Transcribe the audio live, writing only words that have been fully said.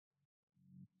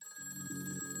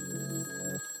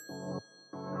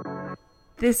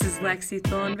This is Lexi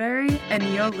Thornberry, and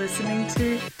you're listening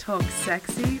to Talk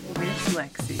Sexy with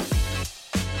Lexi.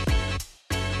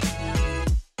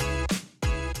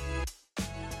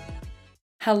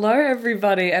 Hello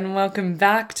everybody, and welcome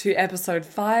back to episode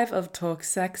 5 of Talk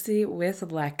Sexy with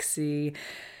Lexi.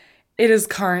 It is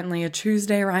currently a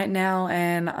Tuesday right now,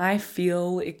 and I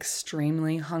feel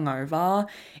extremely hungover,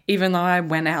 even though I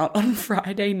went out on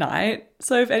Friday night.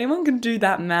 So if anyone can do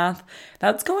that math,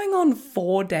 that's going on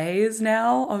 4 days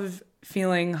now of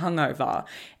feeling hungover.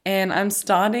 And I'm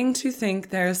starting to think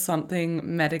there is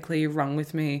something medically wrong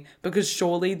with me, because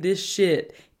surely this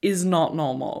shit is not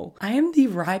normal. I am the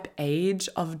ripe age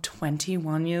of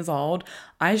 21 years old.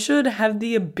 I should have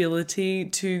the ability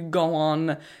to go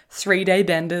on 3-day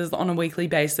benders on a weekly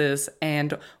basis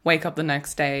and wake up the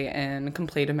next day and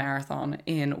complete a marathon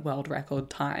in world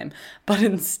record time. But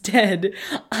instead,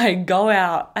 I go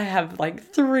out, I have like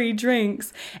 3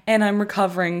 drinks, and I'm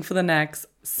recovering for the next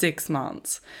 6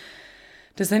 months.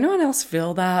 Does anyone else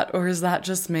feel that, or is that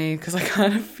just me? Because I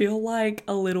kind of feel like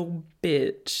a little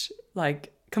bitch,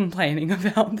 like complaining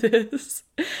about this.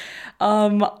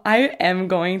 I am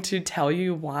going to tell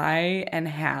you why and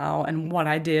how and what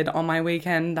I did on my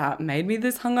weekend that made me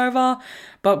this hungover.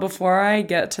 But before I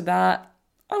get to that,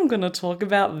 I'm going to talk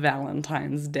about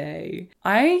Valentine's Day.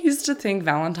 I used to think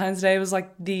Valentine's Day was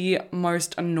like the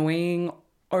most annoying,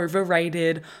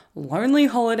 overrated, lonely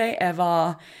holiday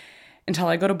ever until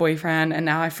I got a boyfriend, and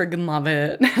now I friggin' love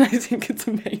it. And I think it's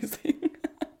amazing.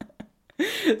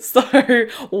 So,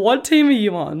 what team are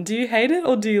you on? Do you hate it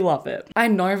or do you love it? I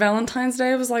know Valentine's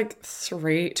Day was like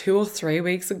 2 or 3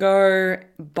 weeks ago,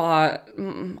 but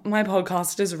my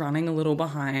podcast is running a little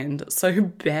behind. So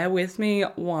bear with me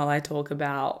while I talk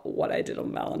about what I did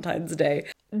on Valentine's Day.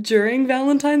 During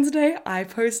Valentine's Day, I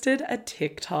posted a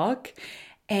TikTok,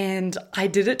 and I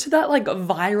did it to that like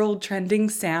viral trending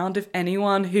sound. If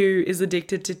anyone who is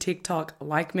addicted to TikTok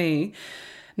like me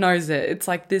knows it, it's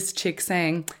like this chick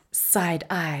saying, side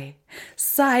eye,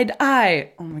 side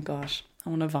eye. Oh my gosh, I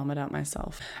want to vomit out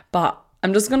myself. But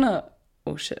I'm just gonna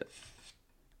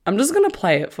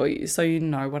play it for you so you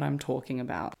know what I'm talking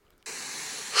about.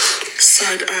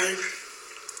 Side eye.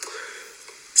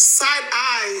 Side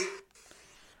eye.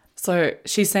 So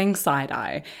she's saying side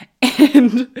eye,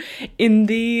 and in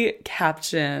the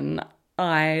caption,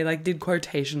 I like did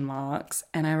quotation marks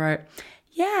and I wrote,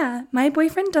 yeah, my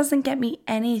boyfriend doesn't get me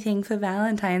anything for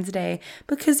Valentine's Day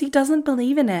because he doesn't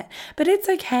believe in it, but it's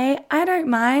okay, I don't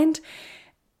mind.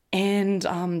 And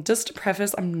just to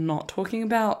preface, I'm not talking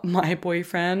about my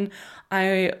boyfriend.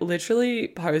 I literally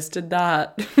posted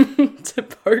that to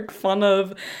poke fun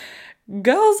of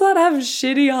girls that have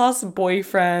shitty ass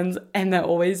boyfriends and they're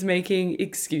always making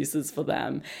excuses for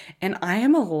them. And I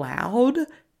am allowed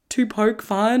to poke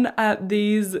fun at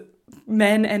these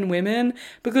men and women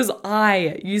because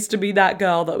I used to be that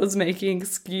girl that was making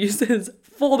excuses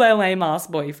for their lame ass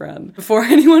boyfriend. Before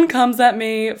anyone comes at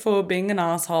me for being an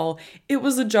asshole, it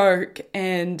was a joke.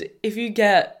 And if you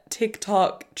get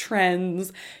TikTok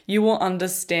trends, you will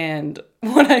understand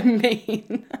what I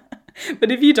mean.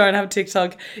 But if you don't have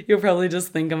TikTok, you'll probably just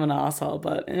think I'm an asshole,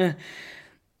 but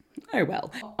oh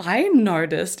well. I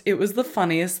noticed it was the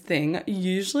funniest thing.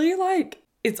 Usually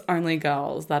it's only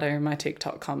girls that are in my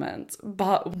TikTok comments.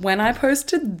 But when I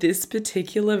posted this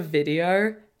particular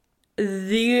video,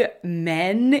 the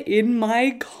men in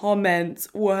my comments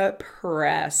were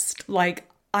pressed. Like,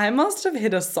 I must have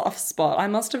hit a soft spot. I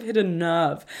must have hit a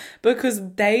nerve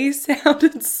because they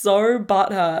sounded so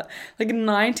butthurt. Like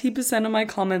 90% of my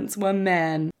comments were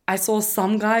men. I saw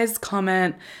some guys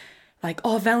comment like,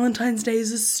 oh, Valentine's Day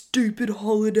is a stupid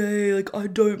holiday. Like, I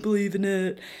don't believe in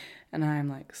it. And I'm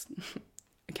like,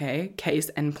 okay, case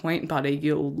and point, buddy.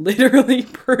 You're literally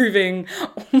proving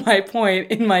my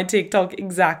point in my TikTok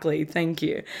exactly. Thank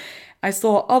you. I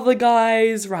saw other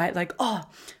guys write like, oh,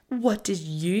 what did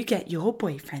you get your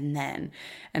boyfriend then?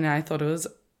 And I thought it was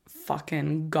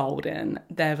fucking golden.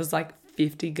 There was like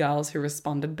 50 girls who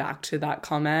responded back to that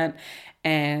comment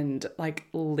and like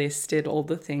listed all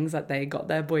the things that they got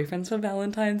their boyfriends for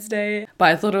Valentine's Day. But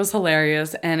I thought it was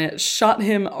hilarious and it shut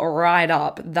him right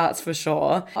up, that's for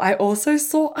sure. I also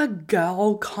saw a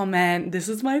girl comment, this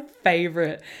is my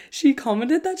favorite. She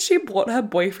commented that she bought her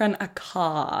boyfriend a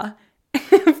car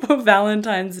for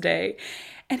Valentine's Day.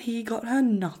 And he got her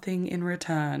nothing in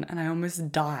return, and I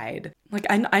almost died. Like,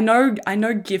 I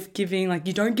know gift giving, like,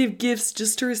 you don't give gifts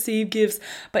just to receive gifts,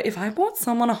 but if I bought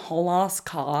someone a whole ass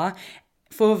car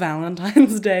for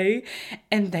Valentine's Day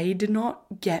and they did not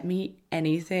get me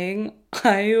anything,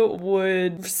 I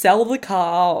would sell the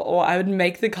car, or I would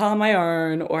make the car my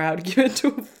own, or I would give it to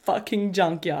a fucking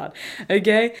junkyard,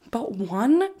 okay? But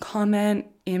one comment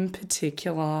in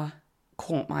particular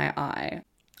caught my eye.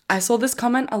 I saw this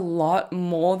comment a lot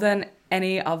more than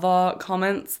any other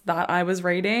comments that I was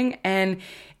reading, and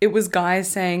it was guys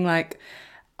saying like,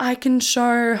 I can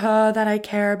show her that I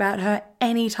care about her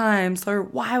anytime, so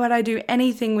why would I do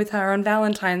anything with her on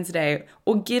Valentine's Day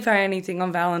or give her anything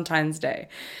on Valentine's Day?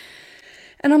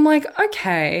 And I'm like,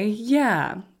 okay,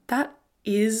 yeah, that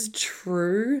is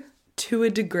true to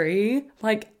a degree.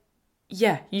 Like,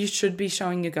 yeah, you should be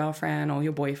showing your girlfriend or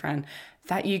your boyfriend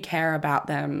that you care about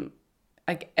them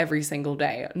like every single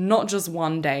day, not just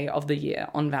one day of the year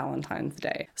on Valentine's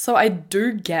Day. So I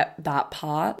do get that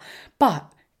part,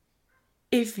 but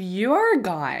if you're a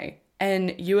guy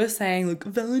and you are saying like,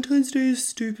 Valentine's Day is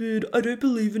stupid, I don't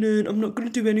believe in it, I'm not going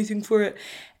to do anything for it,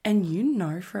 and you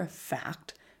know for a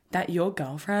fact that your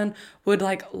girlfriend would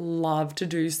like love to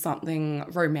do something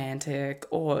romantic,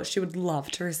 or she would love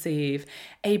to receive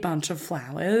a bunch of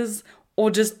flowers,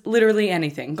 or just literally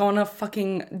anything, go on a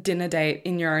fucking dinner date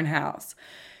in your own house.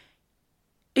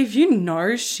 If you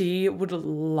know she would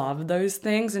love those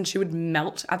things and she would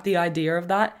melt at the idea of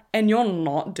that, and you're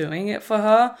not doing it for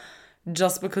her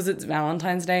just because it's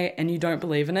Valentine's Day and you don't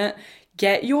believe in it,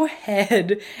 get your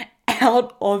head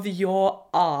out of your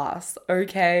ass,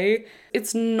 okay?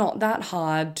 It's not that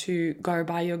hard to go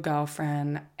buy your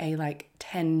girlfriend a like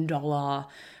 $10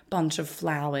 bunch of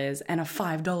flowers and a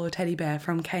 $5 teddy bear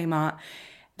from Kmart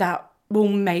that will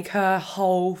make her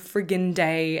whole friggin'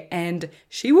 day, and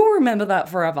she will remember that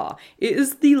forever. It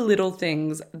is the little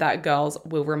things that girls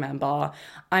will remember.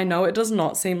 I know it does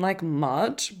not seem like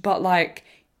much, but like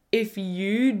if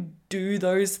you do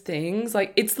those things,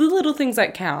 like it's the little things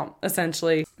that count,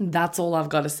 essentially. That's all I've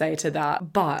got to say to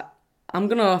that. But I'm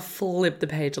gonna flip the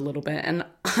page a little bit and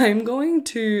I'm going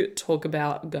to talk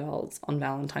about girls on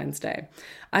Valentine's Day.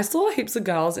 I saw heaps of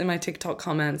girls in my TikTok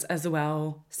comments as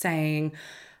well saying,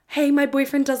 hey, my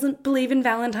boyfriend doesn't believe in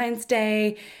Valentine's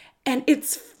Day and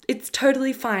it's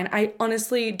totally fine. I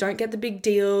honestly don't get the big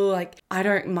deal. Like, I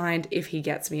don't mind if he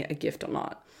gets me a gift or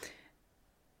not.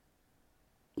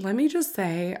 Let me just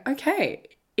say, okay,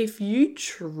 if you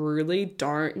truly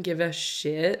don't give a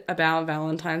shit about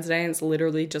Valentine's Day and it's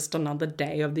literally just another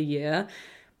day of the year,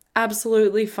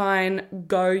 absolutely fine,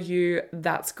 go you,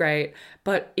 that's great.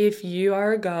 But if you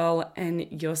are a girl and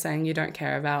you're saying you don't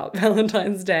care about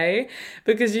Valentine's Day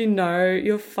because you know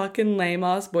your fucking lame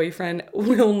ass boyfriend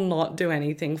will not do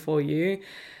anything for you,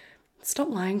 stop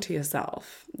lying to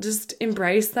yourself. Just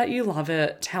embrace that you love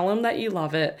it, tell him that you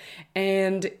love it,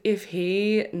 and if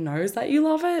he knows that you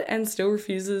love it and still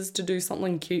refuses to do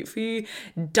something cute for you,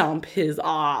 dump his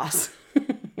ass.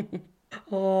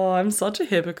 Oh, I'm such a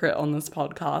hypocrite on this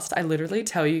podcast. I literally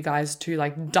tell you guys to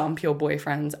like dump your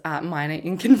boyfriends at minor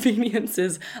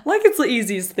inconveniences like it's the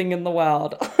easiest thing in the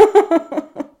world.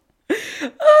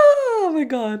 Oh my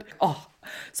God. Oh,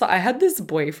 so I had this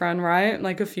boyfriend, right?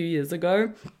 Like a few years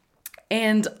ago,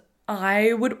 and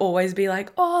I would always be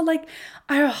like, oh, like,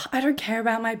 I don't care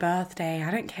about my birthday.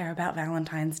 I don't care about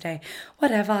Valentine's Day.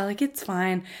 Whatever, like, it's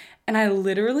fine. And I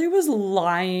literally was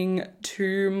lying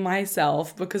to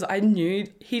myself because I knew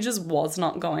he just was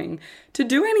not going to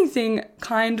do anything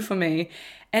kind for me.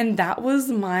 And that was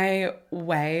my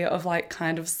way of like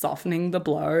kind of softening the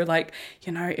blow. Like,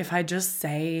 you know, if I just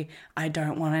say I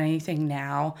don't want anything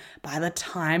now, by the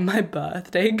time my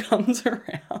birthday comes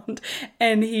around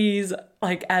and he's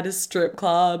like at a strip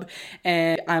club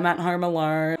and I'm at home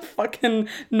alone, fucking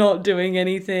not doing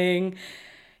anything,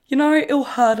 you know, it'll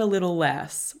hurt a little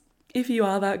less. If you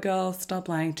are that girl, stop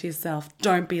lying to yourself.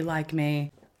 Don't be like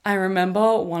me. I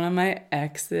remember one of my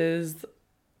exes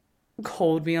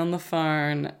called me on the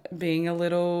phone being a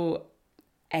little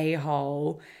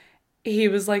a-hole. He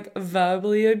was like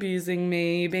verbally abusing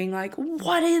me, being like,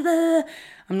 what is it?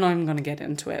 I'm not even going to get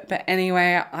into it. But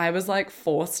anyway, I was like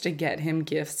forced to get him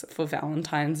gifts for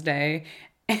Valentine's Day.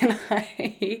 And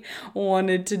I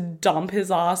wanted to dump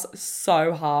his ass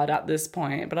so hard at this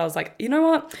point. But I was like, you know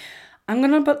what? I'm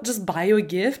going to just buy you a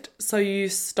gift so you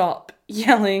stop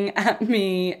yelling at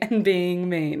me and being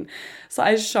mean. So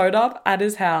I showed up at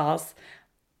his house.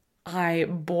 I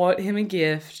bought him a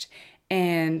gift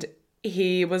and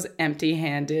he was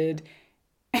empty-handed.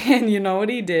 And you know what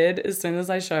he did as soon as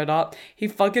I showed up? He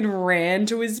fucking ran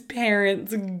to his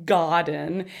parents'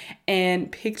 garden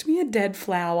and picked me a dead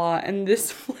flower. And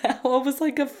this flower was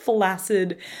like a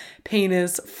flaccid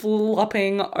penis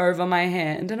flopping over my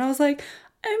hand. And I was like,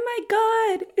 Oh my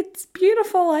God, it's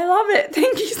beautiful. I love it.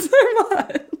 Thank you so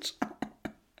much.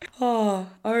 Oh,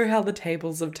 how the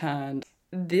tables have turned.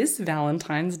 This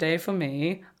Valentine's Day for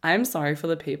me, I'm sorry for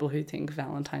the people who think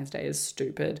Valentine's Day is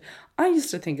stupid. I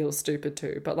used to think it was stupid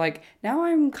too, but like now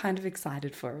I'm kind of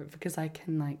excited for it because I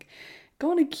can like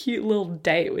go on a cute little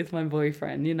date with my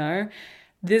boyfriend, you know?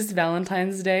 This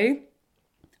Valentine's Day,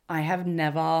 I have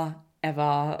never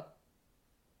ever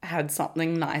had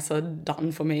something nicer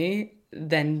done for me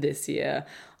than this year.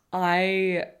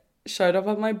 I showed up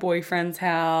at my boyfriend's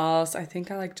house. I think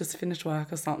I like just finished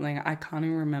work or something. I can't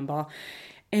even remember.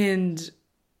 And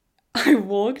I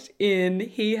walked in.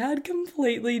 He had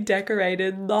completely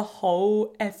decorated the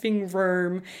whole effing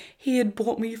room. He had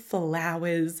bought me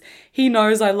flowers. He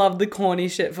knows I love the corny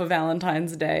shit for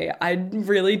Valentine's Day. I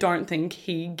really don't think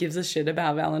he gives a shit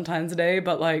about Valentine's Day,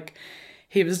 but like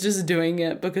he was just doing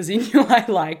it because he knew I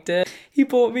liked it. He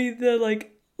bought me the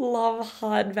like love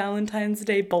heart Valentine's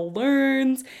Day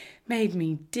balloons, made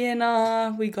me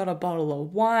dinner, we got a bottle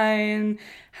of wine,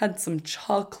 had some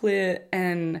chocolate,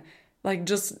 and like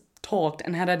just talked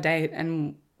and had a date,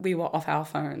 and we were off our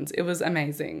phones. It was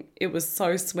amazing. It was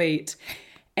so sweet.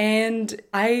 And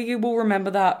I will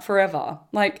remember that forever.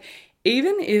 Like,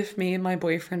 even if me and my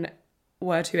boyfriend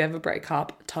were to ever break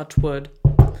up, touch wood,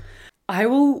 I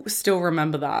will still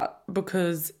remember that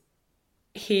because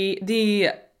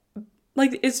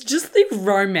it's just the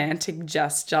romantic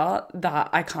gesture that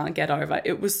I can't get over.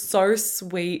 It was so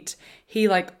sweet. He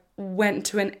like went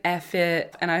to an effort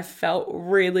and I felt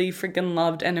really freaking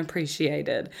loved and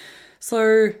appreciated.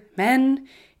 So, men,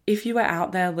 if you are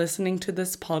out there listening to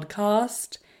this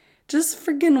podcast, just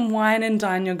freaking wine and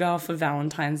dine your girl for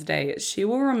Valentine's Day. She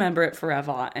will remember it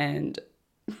forever and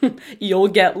you'll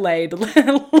get laid.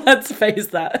 Let's face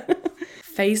that.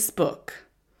 Facebook.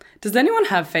 Does anyone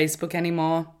have Facebook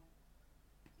anymore?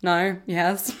 No?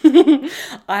 Yes?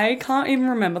 I can't even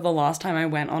remember the last time I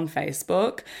went on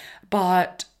Facebook,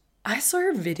 but I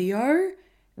saw a video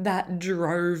that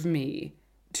drove me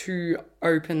to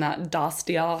open that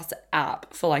dusty ass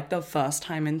app for like the first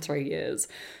time in 3 years.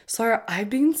 So I've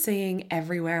been seeing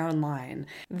everywhere online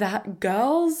that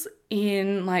girls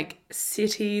in like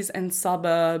cities and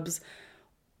suburbs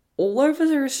all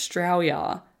over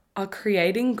Australia are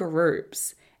creating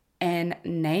groups and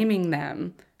naming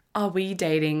them, "Are we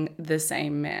dating the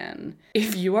same man?"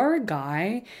 If you are a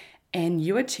guy and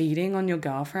you are cheating on your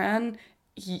girlfriend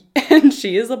and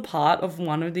she is a part of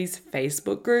one of these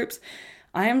Facebook groups,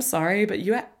 I am sorry, but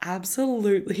you are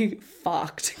absolutely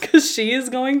fucked because she is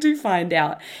going to find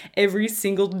out every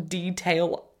single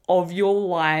detail of your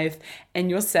life and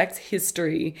your sex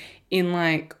history in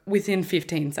like within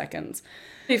 15 seconds.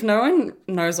 If no one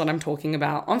knows what I'm talking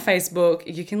about, on Facebook,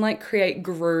 you can like create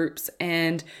groups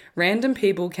and random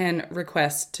people can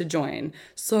request to join.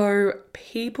 So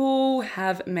people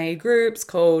have made groups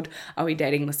called "Are We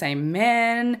Dating the Same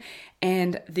Man?"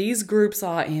 And these groups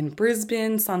are in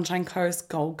Brisbane, Sunshine Coast,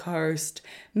 Gold Coast,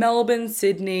 Melbourne,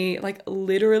 Sydney, like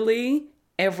literally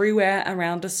everywhere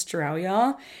around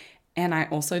Australia. And I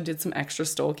also did some extra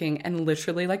stalking and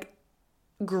literally like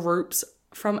groups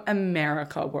from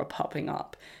America were popping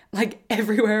up, like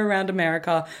everywhere around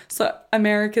America. So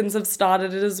Americans have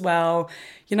started it as well.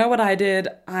 You know what I did?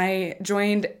 I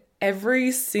joined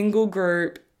every single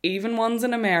group, even ones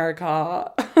in America.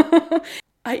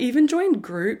 I even joined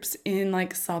groups in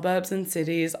like suburbs and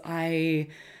cities I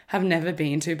have never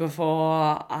been to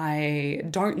before, I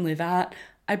don't live at.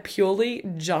 I purely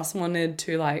just wanted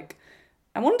to I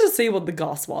wanted to see what the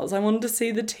goss was. I wanted to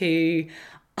see the tea.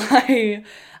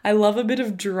 I love a bit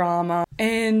of drama,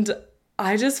 and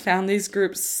I just found these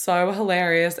groups so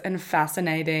hilarious and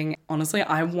fascinating. Honestly,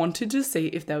 I wanted to see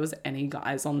if there was any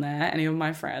guys on there, any of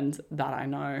my friends that I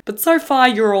know. But so far,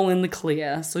 you're all in the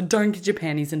clear, so don't get your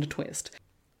panties in a twist.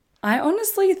 I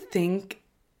honestly think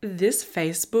this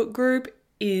Facebook group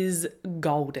is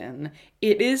golden.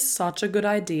 It is such a good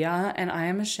idea, and I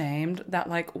am ashamed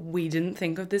that we didn't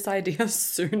think of this idea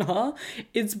sooner.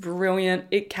 It's brilliant.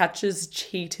 It catches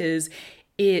cheaters.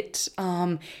 It's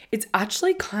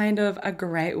actually kind of a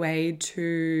great way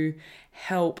to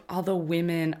help other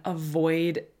women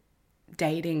avoid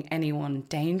dating anyone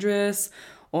dangerous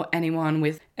or anyone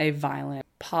with a violent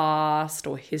past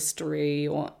or history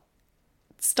or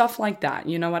stuff like that,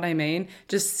 you know what I mean?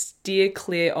 Just steer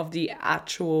clear of the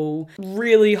actual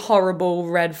really horrible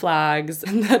red flags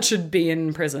that should be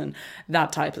in prison,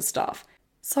 that type of stuff.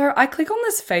 So I click on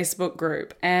this Facebook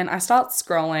group and I start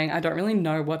scrolling. I don't really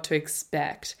know what to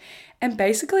expect. And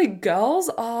basically girls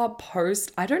are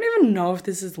I don't even know if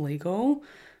this is legal.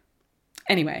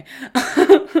 Anyway,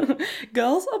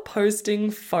 girls are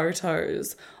posting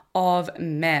photos of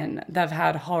men they've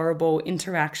had horrible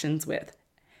interactions with.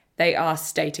 They are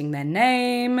stating their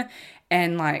name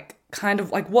and like kind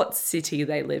of like what city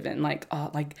they live in. Like,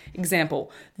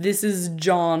 example, this is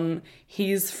John.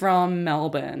 He's from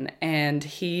Melbourne and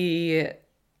he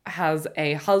has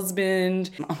a husband.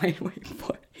 Oh, wait,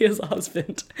 what? He has a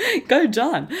husband. Go,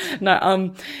 John.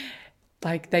 No,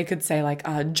 like they could say like,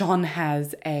 John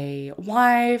has a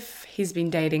wife. He's been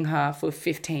dating her for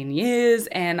 15 years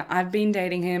and I've been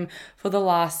dating him for the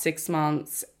last 6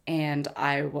 months and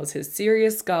I was his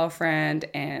serious girlfriend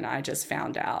and I just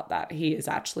found out that he is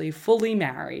actually fully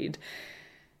married.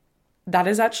 That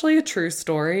is actually a true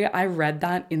story. I read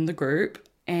that in the group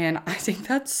and I think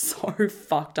that's so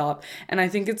fucked up. And I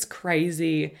think it's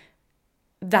crazy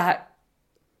that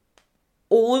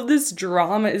all of this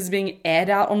drama is being aired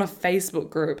out on a Facebook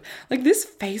group. Like, this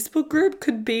Facebook group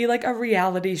could be like a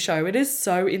reality show. It is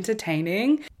so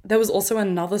entertaining. There was also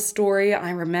another story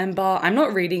I remember. I'm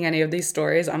not reading any of these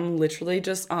stories. I'm literally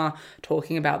just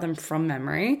talking about them from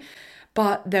memory.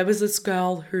 But there was this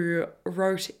girl who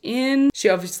wrote in. She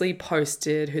obviously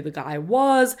posted who the guy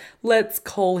was. Let's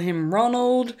call him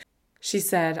Ronald. She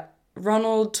said,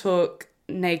 Ronald took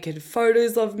naked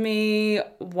photos of me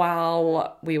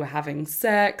while we were having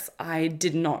sex. I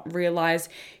did not realize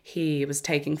he was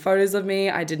taking photos of me.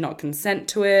 I did not consent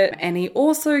to it. And he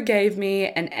also gave me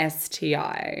an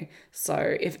STI.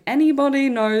 So if anybody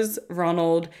knows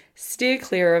Ronald, steer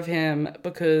clear of him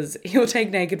because he'll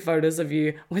take naked photos of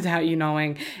you without you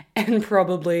knowing and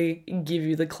probably give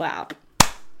you the clap.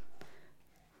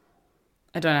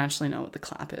 I don't actually know what the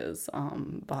clap is,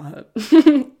 but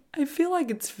I feel like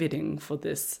it's fitting for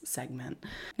this segment.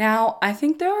 Now, I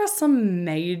think there are some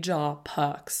major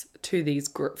perks to these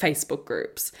Facebook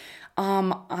groups.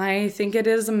 I think it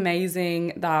is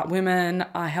amazing that women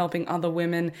are helping other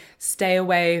women stay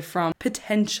away from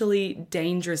potentially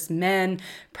dangerous men,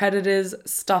 predators,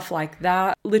 stuff like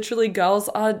that. Literally, girls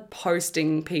are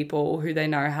posting people who they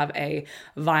know have a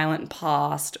violent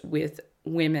past with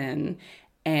women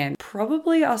and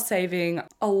probably are saving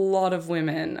a lot of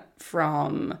women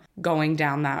from going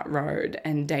down that road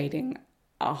and dating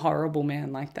a horrible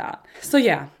man like that. So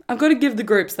yeah, I've got to give the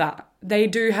groups that. They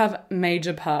do have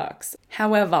major perks.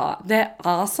 However, there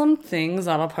are some things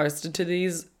that are posted to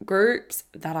these groups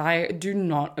that I do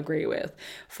not agree with.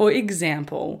 For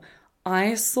example,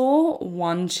 I saw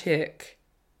one chick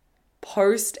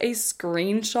post a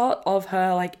screenshot of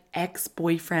her like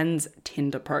ex-boyfriend's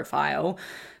Tinder profile.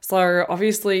 So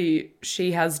obviously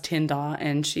she has Tinder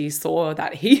and she saw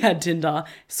that he had Tinder,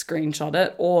 screenshot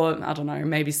it, or I don't know,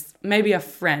 maybe a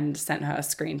friend sent her a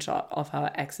screenshot of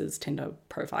her ex's Tinder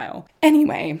profile.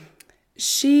 Anyway,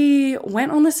 she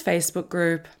went on this Facebook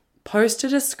group,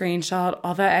 posted a screenshot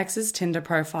of her ex's Tinder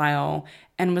profile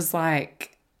and was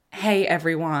like, hey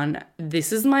everyone,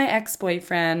 this is my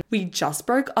ex-boyfriend. We just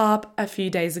broke up a few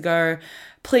days ago.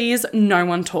 Please, no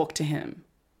one talk to him.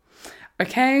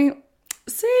 Okay,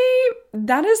 see,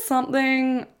 that is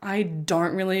something I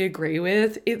don't really agree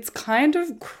with. It's kind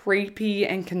of creepy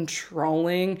and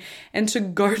controlling, and to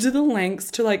go to the lengths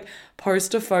to like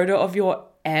post a photo of your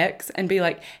ex and be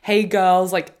like, hey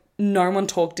girls, like no one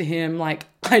talk to him. Like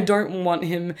I don't want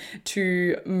him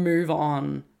to move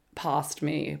on past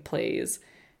me, please.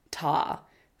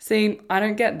 See, I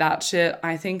don't get that shit.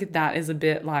 I think that is a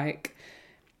bit like,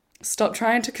 stop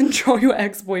trying to control your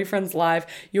ex-boyfriend's life.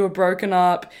 You were broken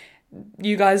up.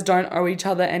 You guys don't owe each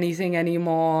other anything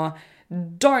anymore.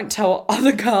 Don't tell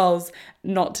other girls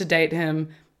not to date him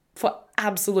for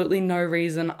absolutely no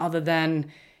reason other than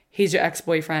he's your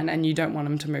ex-boyfriend and you don't want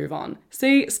him to move on.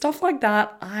 See, stuff like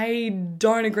that, I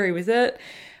don't agree with it,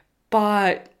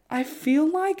 but I feel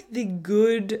like the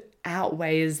good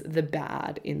outweighs the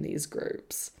bad in these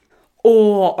groups.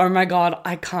 Or, oh my God,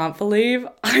 I can't believe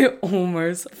I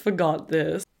almost forgot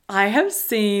this. I have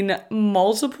seen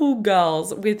multiple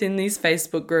girls within these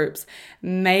Facebook groups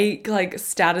make like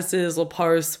statuses or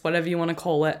posts, whatever you want to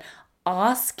call it,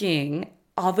 asking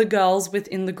other girls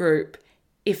within the group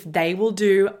if they will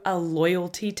do a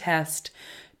loyalty test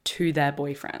to their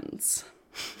boyfriends.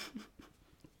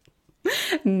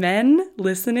 Men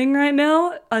listening right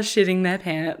now are shitting their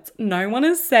pants. No one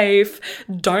is safe.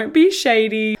 Don't be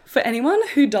shady. For anyone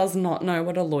who does not know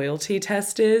what a loyalty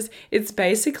test is, it's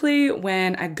basically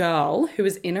when a girl who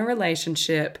is in a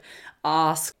relationship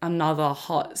asks another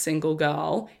hot single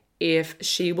girl if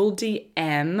she will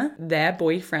DM their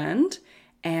boyfriend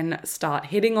and start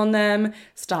hitting on them,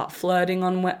 start flirting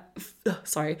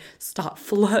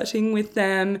with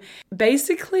them,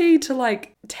 basically to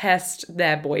like test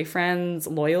their boyfriend's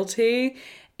loyalty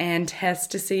and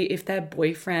test to see if their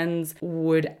boyfriends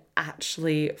would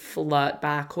actually flirt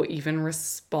back or even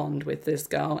respond with this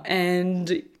girl.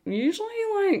 And usually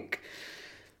like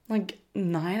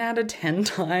 9 out of 10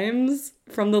 times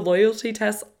from the loyalty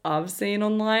tests I've seen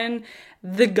online,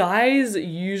 the guys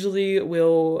usually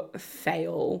will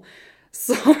fail.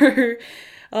 So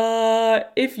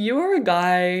if you are a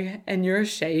guy and you're a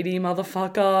shady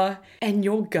motherfucker and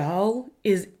your girl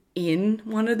is in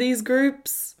one of these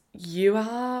groups, you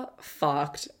are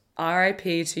fucked.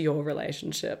 RIP to your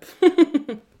relationship.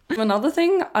 Another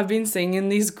thing I've been seeing in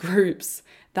these groups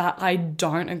that I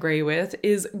don't agree with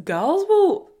is girls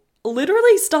will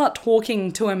literally start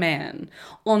talking to a man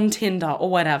on Tinder or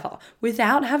whatever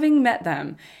without having met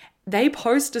them. They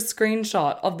post a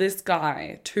screenshot of this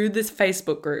guy to this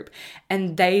Facebook group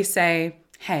and they say,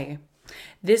 hey,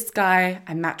 this guy,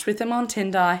 I matched with him on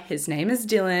Tinder. His name is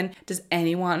Dylan. Does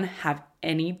anyone have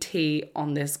any tea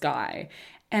on this guy?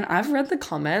 And I've read the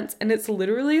comments and it's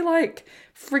literally like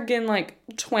friggin' like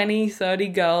 20, 30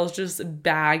 girls just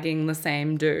bagging the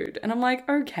same dude. And I'm like,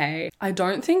 okay, I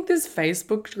don't think this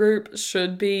Facebook group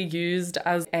should be used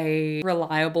as a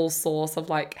reliable source of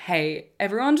like, hey,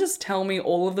 everyone just tell me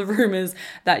all of the rumors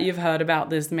that you've heard about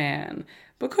this man.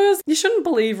 Because you shouldn't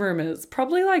believe rumors.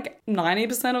 Probably like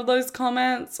 90% of those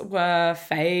comments were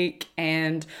fake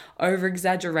and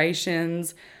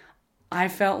over-exaggerations. I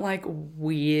felt like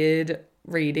weird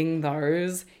reading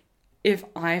those. If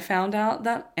I found out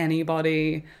that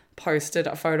anybody posted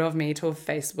a photo of me to a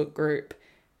Facebook group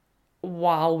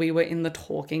while we were in the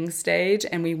talking stage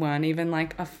and we weren't even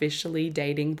like officially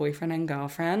dating boyfriend and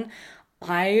girlfriend,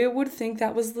 I would think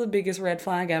that was the biggest red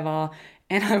flag ever.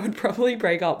 And I would probably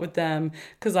break up with them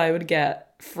because I would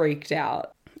get freaked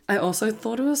out. I also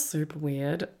thought it was super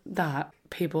weird that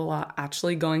people are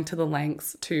actually going to the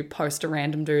lengths to post a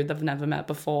random dude they've never met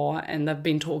before and they've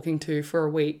been talking to for a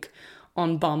week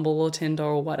on Bumble or Tinder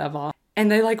or whatever.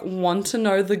 And they like want to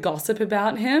know the gossip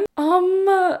about him.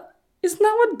 Isn't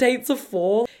that what dates are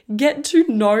for? Get to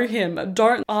know him.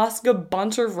 Don't ask a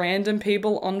bunch of random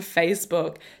people on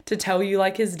Facebook to tell you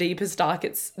like his deepest,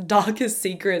 darkest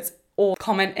secrets or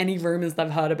comment any rumors they've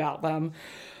heard about them.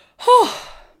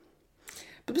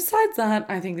 But besides that,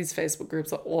 I think these Facebook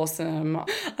groups are awesome.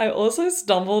 I also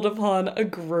stumbled upon a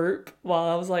group while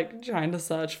I was like trying to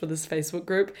search for this Facebook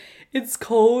group. It's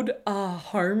called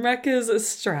Homewreckers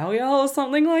Australia or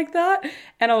something like that.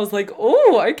 And I was like,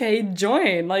 oh, okay,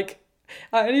 join. Like,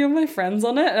 are any of my friends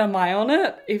on it? Am I on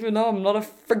it? Even though I'm not a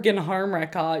friggin'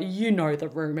 homewrecker, you know the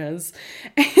rumors.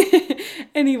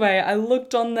 Anyway, I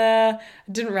looked on there,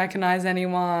 didn't recognize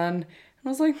anyone. And I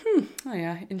was like, oh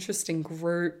yeah, interesting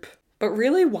group. But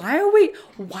really, why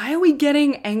are we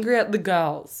getting angry at the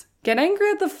girls? Get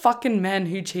angry at the fucking men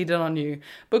who cheated on you.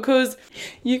 Because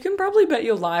you can probably bet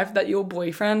your life that your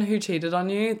boyfriend who cheated on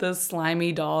you, the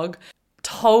slimy dog,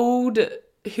 told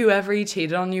whoever he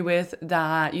cheated on you with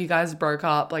that you guys broke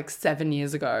up like 7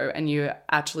 years ago and you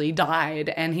actually died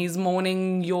and he's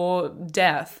mourning your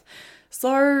death.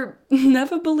 So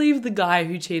never believe the guy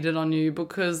who cheated on you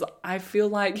because I feel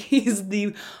like he's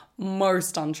the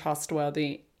most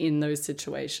untrustworthy in those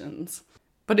situations.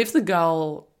 But if the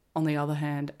girl, on the other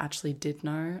hand, actually did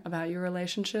know about your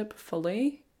relationship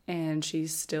fully and she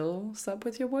still slept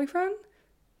with your boyfriend,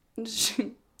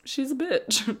 she's a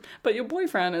bitch. But your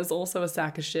boyfriend is also a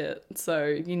sack of shit. So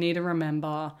you need to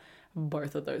remember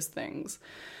both of those things.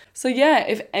 So yeah,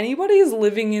 if anybody is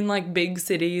living in like big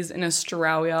cities in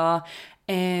Australia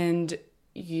and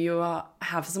you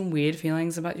have some weird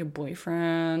feelings about your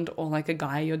boyfriend or like a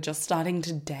guy you're just starting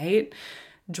to date,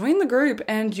 join the group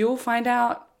and you'll find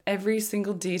out every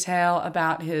single detail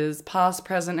about his past,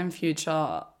 present, and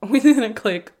future within a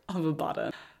click of a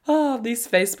button. These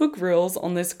Facebook rules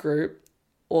on this group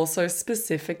also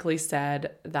specifically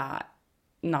said that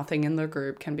nothing in the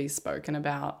group can be spoken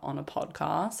about on a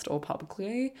podcast or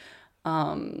publicly.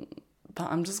 But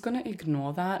I'm just going to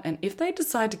ignore that. And if they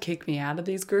decide to kick me out of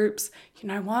these groups, you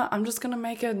know what? I'm just going to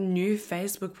make a new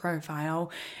Facebook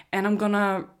profile and I'm going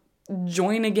to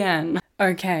join again.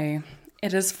 Okay,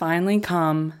 it has finally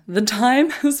come. The time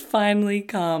has finally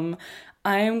come.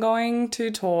 I am going to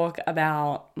talk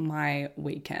about my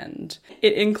weekend.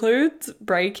 It includes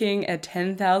breaking a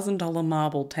 $10,000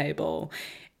 marble table.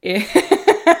 I'm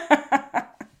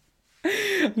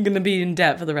going to be in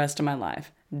debt for the rest of my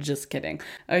life. Just kidding.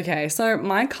 Okay, so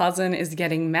my cousin is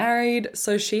getting married,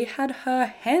 so she had her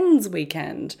hens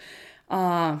weekend,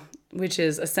 which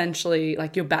is essentially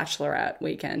like your bachelorette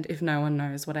weekend, if no one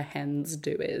knows what a hens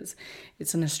do is.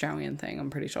 It's an Australian thing,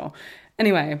 I'm pretty sure.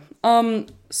 Anyway,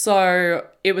 so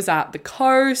it was at the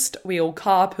coast. We all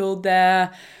carpooled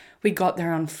there. We got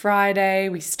there on Friday.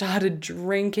 We started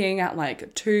drinking at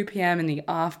like 2 p.m. in the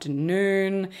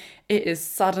afternoon. It is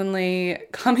suddenly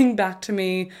coming back to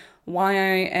me why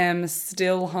I am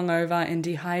still hungover and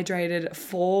dehydrated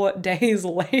 4 days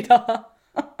later.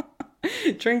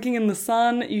 Drinking in the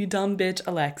sun, you dumb bitch,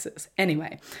 Alexis.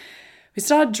 Anyway, we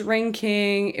started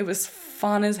drinking. It was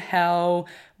fun as hell.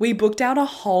 We booked out a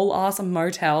whole ass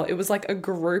motel. It was like a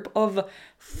group of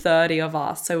 30 of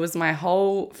us. So it was my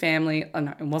whole family. Oh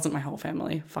no, it wasn't my whole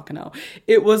family. Fucking hell.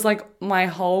 It was like my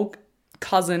whole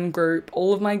cousin group,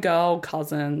 all of my girl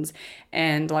cousins,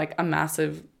 and like a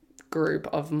massive group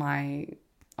of my,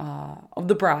 of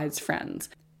the bride's friends.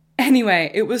 Anyway,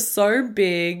 it was so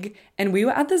big and we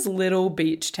were at this little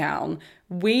beach town.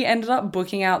 We ended up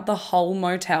booking out the whole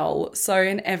motel. So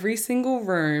in every single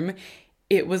room,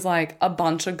 it was like a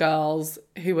bunch of girls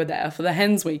who were there for the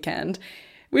hens weekend,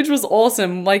 which was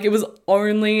awesome. Like it was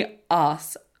only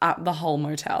us at the whole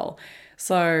motel.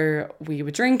 So we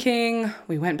were drinking,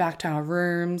 we went back to our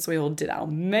rooms, we all did our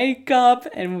makeup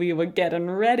and we were getting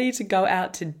ready to go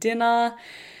out to dinner.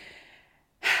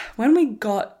 When we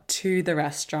got to the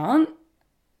restaurant,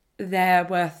 there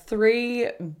were 3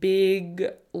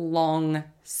 big, long,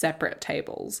 separate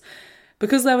tables.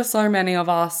 Because there were so many of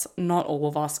us, not all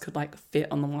of us could like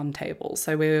fit on the one table.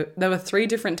 So there were 3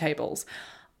 different tables.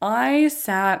 I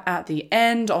sat at the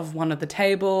end of one of the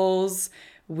tables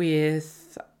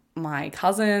with my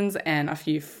cousins and a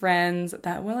few friends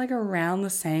that were like around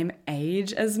the same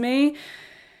age as me.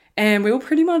 And we were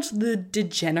pretty much the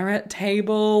degenerate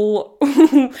table.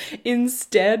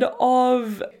 Instead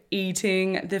of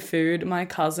eating the food my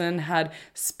cousin had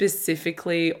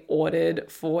specifically ordered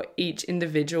for each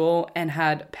individual and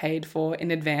had paid for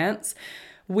in advance,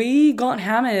 we got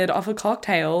hammered off of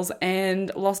cocktails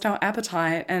and lost our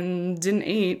appetite and didn't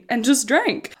eat and just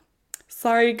drank.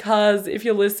 Sorry, cuz, if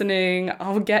you're listening,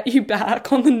 I'll get you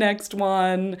back on the next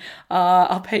one.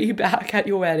 I'll pay you back at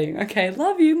your wedding. Okay,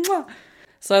 love you. Mwah.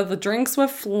 So the drinks were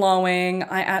flowing.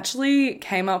 I actually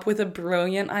came up with a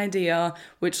brilliant idea,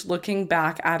 which looking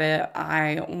back at it,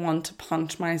 I want to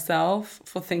punch myself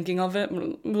for thinking of it.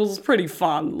 It was pretty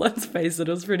fun. Let's face it,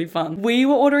 it was pretty fun. We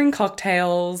were ordering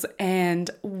cocktails and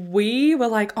we were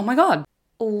like, oh my God,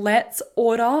 let's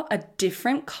order a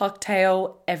different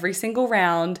cocktail every single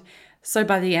round. So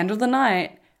by the end of the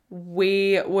night,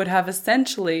 we would have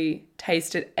essentially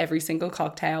tasted every single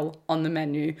cocktail on the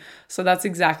menu. So that's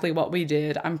exactly what we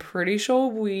did. I'm pretty sure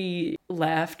we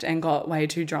left and got way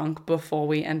too drunk before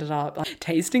we ended up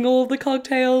tasting all of the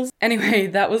cocktails. Anyway,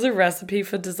 that was a recipe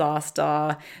for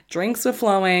disaster. Drinks were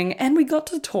flowing and we got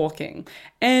to talking.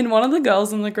 And one of the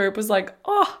girls in the group was like,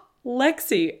 oh,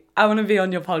 Lexi, I want to be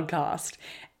on your podcast.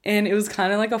 And it was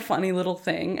kind of like a funny little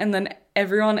thing. And then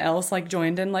everyone else like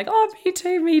joined in like, oh,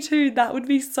 me too. That would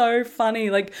be so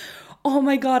funny. Like, oh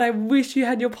my God, I wish you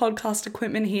had your podcast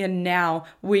equipment here now.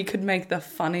 We could make the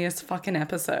funniest fucking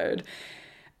episode.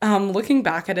 Looking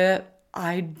back at it,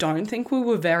 I don't think we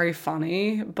were very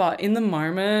funny, but in the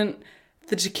moment,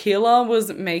 the tequila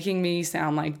was making me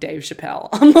sound like Dave Chappelle.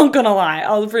 I'm not gonna lie,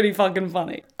 I was pretty fucking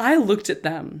funny. I looked at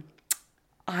them.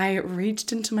 I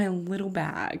reached into my little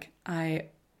bag. I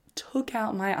took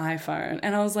out my iPhone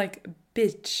and I was like,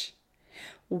 bitch,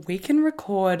 we can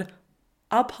record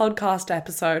a podcast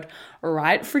episode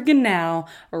right friggin' now,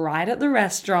 right at the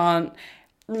restaurant,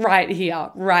 right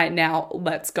here, right now.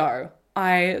 Let's go.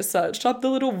 I searched up the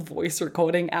little voice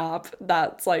recording app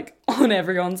that's like on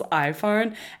everyone's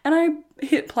iPhone and I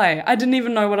hit play. I didn't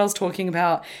even know what I was talking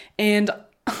about. And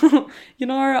you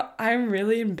know, I'm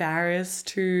really embarrassed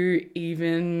to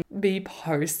even be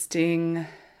posting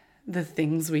the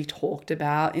things we talked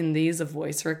about in these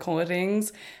voice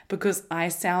recordings because I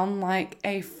sound like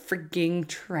a frigging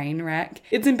train wreck.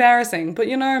 It's embarrassing, but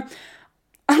you know,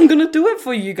 I'm gonna do it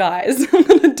for you guys. I'm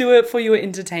gonna do it for your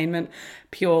entertainment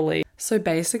purely. So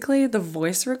basically, the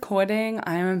voice recording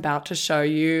I am about to show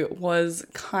you was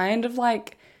kind of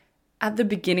like at the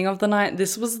beginning of the night.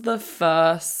 This was the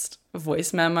first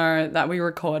voice memo that we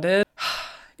recorded.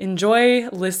 Enjoy,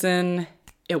 listen.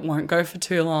 It won't go for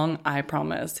too long, I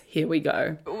promise. Here we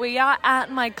go. We are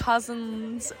at my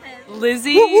cousin's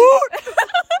Lizzie.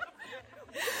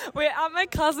 We're at my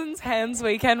cousin's hens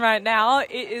weekend right now.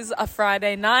 It is a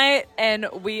Friday night and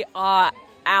we are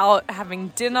out having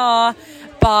dinner,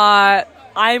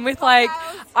 but I'm with like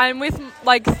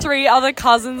 3 other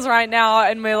cousins right now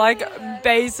and we're like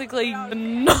basically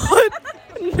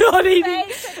not eating.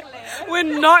 We're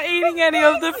not eating any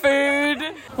of the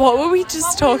food. What were we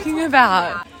just talking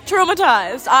about?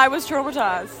 Traumatized. I was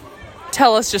traumatized.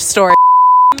 Tell us your story.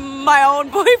 My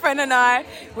old boyfriend and I,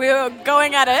 we were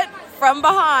going at it from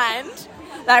behind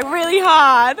like really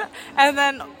hard, and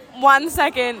then 1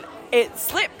 second it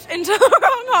slipped into the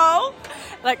wrong hole,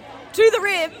 like to the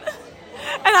rim,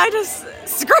 and I just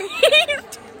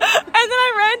screamed. And then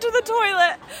I ran to the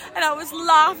toilet and I was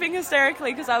laughing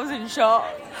hysterically because I was in shock.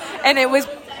 And it was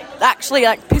actually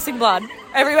like pissing blood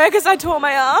everywhere because I tore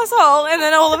my asshole. And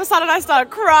then all of a sudden I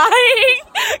started crying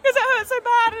because it hurt so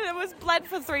bad, and it was bled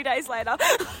for 3 days later.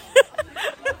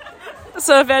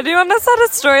 So if anyone has had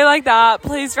a story like that,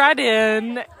 please write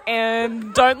in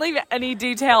and don't leave any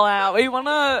detail out. We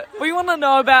wanna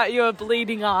know about your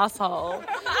bleeding asshole.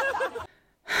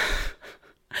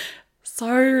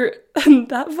 So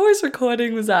that voice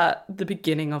recording was at the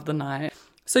beginning of the night.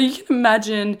 So you can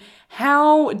imagine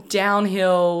how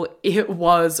downhill it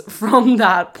was from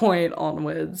that point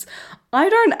onwards. I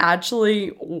don't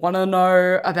actually want to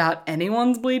know about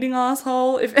anyone's bleeding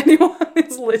asshole. If anyone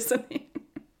is listening,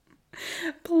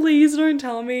 please don't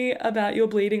tell me about your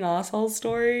bleeding asshole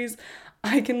stories.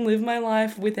 I can live my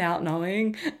life without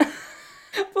knowing.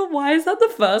 But why is that the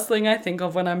first thing I think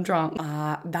of when I'm drunk?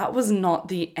 That was not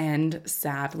the end,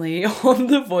 sadly, of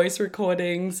the voice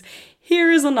recordings.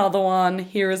 Here is another one.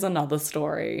 Here is another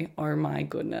story. Oh my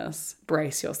goodness.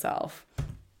 Brace yourself.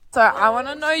 So I want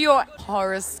to know your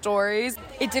horror stories.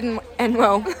 It didn't end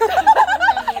well.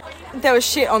 There was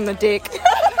shit on the dick.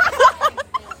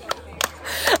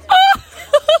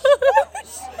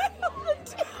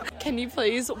 Can you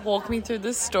please walk me through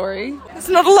this story? There's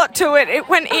not a lot to it. It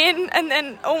went in and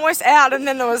then almost out, and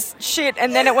then there was shit,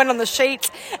 and then it went on the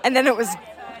sheets, and then it was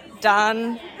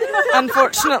done,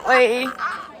 unfortunately.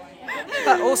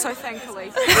 But also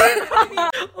thankfully.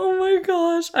 Oh my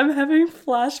gosh, I'm having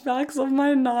flashbacks of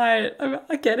my night. I'm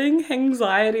getting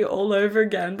anxiety all over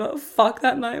again, but fuck,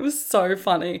 that night was so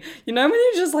funny. You know when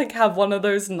you just like have one of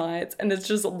those nights and it's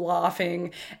just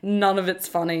laughing, none of it's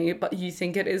funny, but you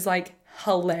think it is like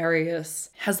hilarious.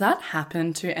 Has that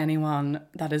happened to anyone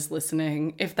that is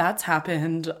listening? If that's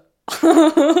happened,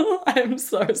 I'm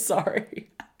so sorry.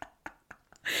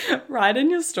 Write in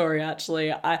your story,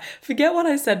 actually. I forget what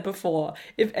I said before.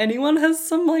 If anyone has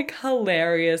some like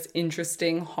hilarious,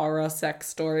 interesting horror sex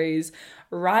stories,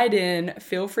 write in.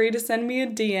 Feel free to send me a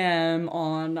DM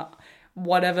on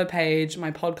whatever page,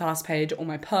 my podcast page or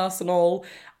my personal.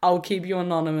 I'll keep you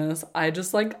anonymous.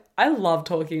 I love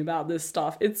talking about this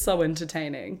stuff. It's so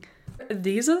entertaining.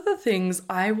 These are the things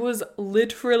I was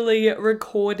literally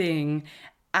recording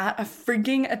at a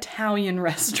frigging Italian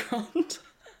restaurant.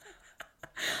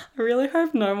 I really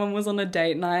hope no one was on a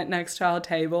date night next to our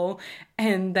table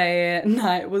and their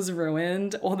night was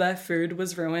ruined or their food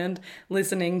was ruined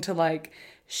listening to like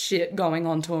shit going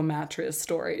onto a mattress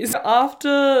stories.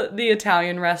 After the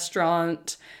Italian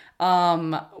restaurant,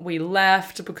 we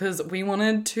left because we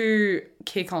wanted to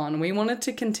kick on. We wanted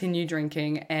to continue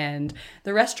drinking, and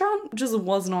the restaurant just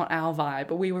was not our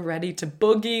vibe. We were ready to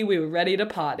boogie. We were ready to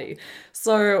party.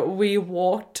 So we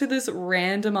walked to this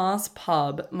random ass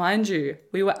pub. Mind you,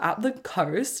 we were at the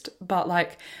coast, but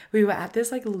like we were at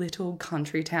this like little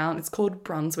country town. It's called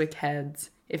Brunswick Heads,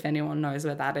 if anyone knows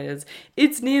where that is.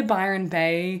 It's near Byron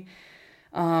Bay,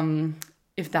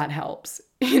 if that helps.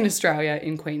 In Australia,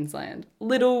 in Queensland.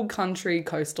 Little country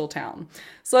coastal town.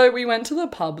 So we went to the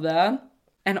pub there,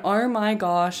 and oh my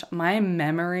gosh, my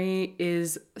memory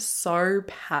is so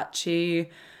patchy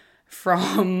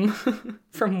from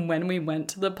when we went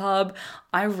to the pub.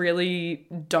 I really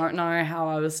don't know how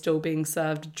I was still being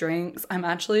served drinks. I'm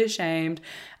actually ashamed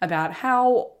about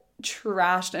how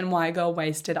trashed and white girl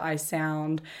wasted I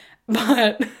sound.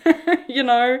 But, you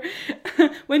know,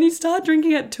 when you start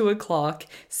drinking at 2:00,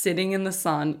 sitting in the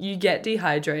sun, you get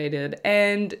dehydrated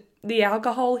and the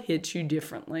alcohol hits you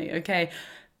differently, okay?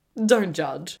 Don't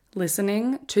judge.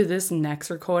 Listening to this next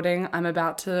recording I'm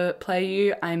about to play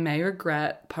you, I may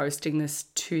regret posting this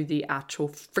to the actual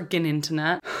friggin'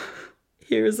 internet.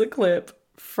 Here is a clip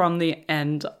from the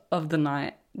end of the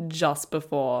night just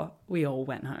before we all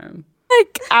went home.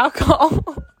 Like alcohol.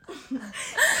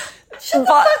 What the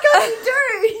fuck are you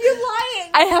doing? You're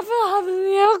lying. I haven't had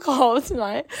any alcohol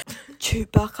tonight.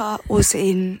 Chewbacca was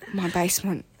in my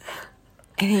basement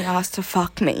and he asked to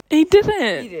fuck me. He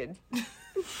didn't. He did.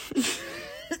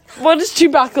 What does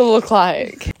Chewbacca look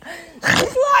like?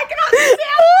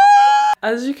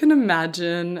 As you can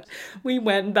imagine, we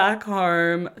went back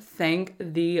home. Thank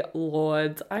the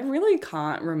Lord. I really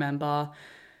can't remember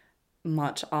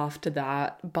much after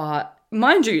that, but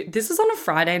mind you, this was on a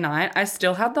Friday night. I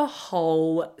still had the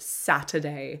whole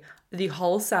Saturday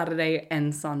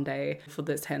and Sunday for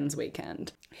this hens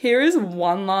weekend. Here is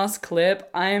one last clip.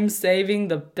 I am saving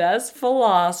the best for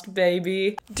last,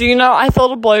 baby. Do you know I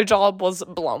thought a blowjob was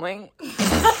blowing?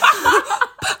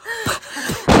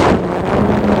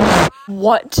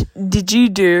 What did you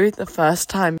do the first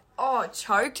time? Oh,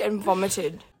 choked and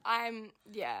vomited. I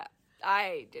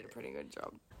did a pretty good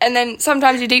job. And then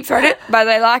sometimes you deep throat it, but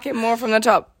they like it more from the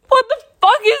top. What the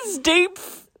fuck is deep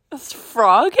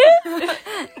frog it?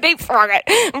 Deep frog it.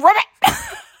 Rub it.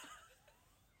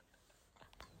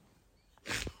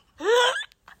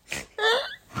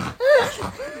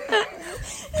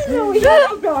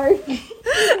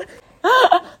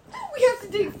 We have to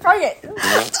deep throat it.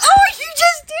 Oh, you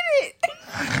just did it.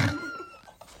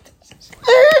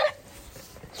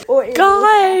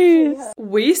 Guys!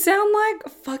 We sound like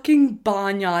fucking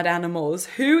barnyard animals.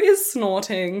 Who is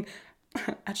snorting?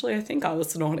 Actually, I think I was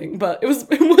snorting, but it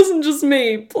wasn't just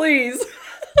me. Please.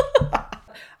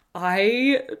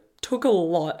 I took a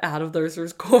lot out of those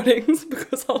recordings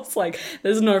because I was like,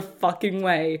 there's no fucking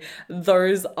way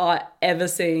those are ever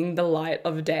seeing the light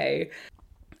of day.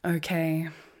 Okay,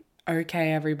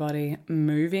 everybody.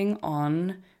 Moving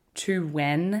on to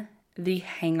when the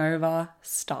hangover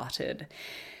started.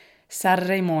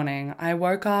 Saturday morning, I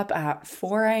woke up at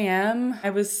 4 a.m. I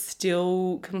was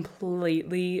still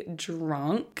completely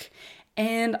drunk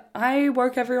and I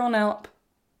woke everyone up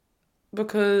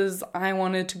because I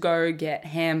wanted to go get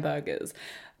hamburgers.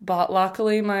 But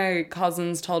luckily my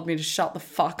cousins told me to shut the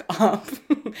fuck up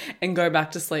and go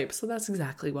back to sleep. So that's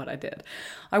exactly what I did.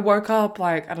 I woke up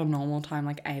like at a normal time,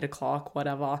 like 8 o'clock,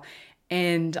 whatever.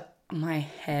 And my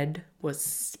head was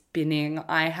spinning.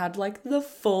 I had like the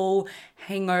full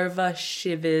hangover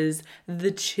shivers,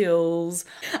 the chills.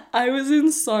 I was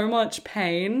in so much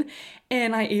pain.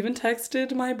 And I even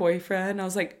texted my boyfriend. I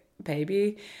was like,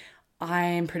 baby,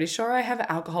 I'm pretty sure I have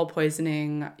alcohol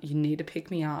poisoning. You need to pick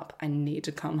me up. I need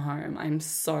to come home. I'm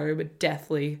so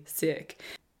deathly sick.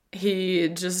 He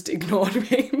just ignored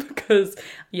me because,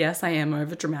 yes, I am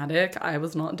overdramatic. I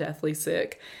was not deathly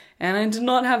sick. And I did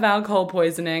not have alcohol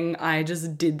poisoning. I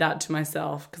just did that to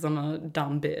myself because I'm a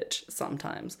dumb bitch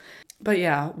sometimes. But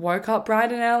yeah, woke up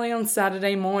bright and early on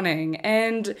Saturday morning.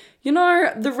 And, you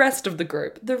know, the rest of the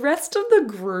group,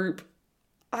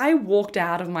 I walked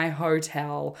out of my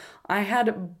hotel. I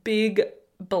had big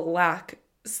black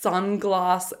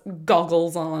sunglass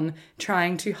goggles on,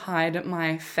 trying to hide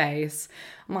my face.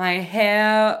 My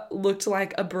hair looked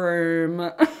like a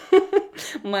broom.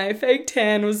 My fake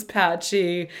tan was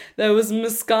patchy. There was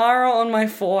mascara on my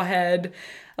forehead.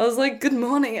 I was like, good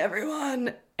morning,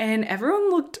 everyone. And everyone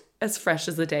looked as fresh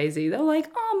as a daisy. They were like,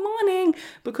 oh, morning.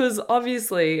 Because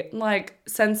obviously, like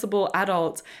sensible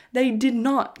adults, they did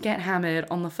not get hammered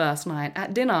on the first night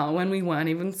at dinner when we weren't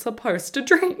even supposed to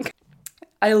drink.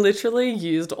 I literally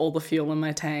used all the fuel in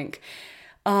my tank.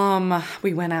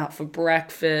 We went out for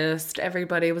breakfast.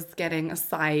 Everybody was getting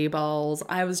acai bowls.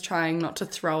 I was trying not to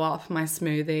throw up my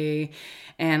smoothie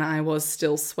and I was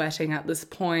still sweating at this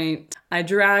point. I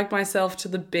dragged myself to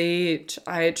the beach.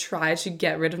 I tried to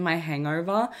get rid of my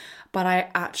hangover, but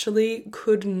I actually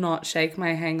could not shake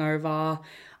my hangover.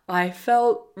 I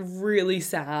felt really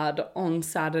sad on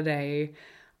Saturday.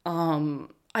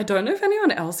 I don't know if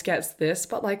anyone else gets this,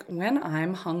 but like when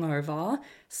I'm hungover,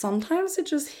 sometimes it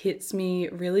just hits me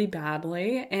really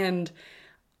badly. And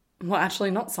well,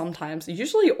 actually not sometimes,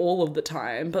 usually all of the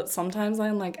time, but sometimes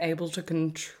I'm like able to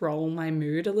control my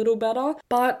mood a little better.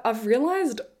 But I've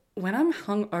realized when I'm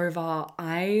hungover,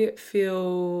 I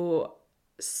feel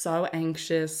so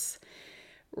anxious,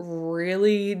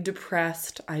 really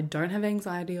depressed. I don't have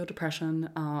anxiety or depression,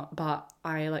 but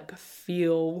I like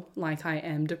feel like I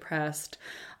am depressed.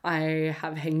 I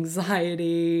have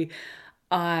anxiety.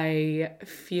 I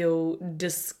feel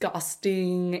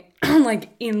disgusting, like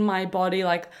in my body,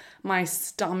 like my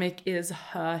stomach is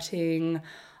hurting.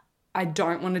 I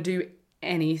don't want to do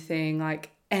anything,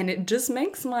 like, and it just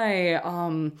makes my,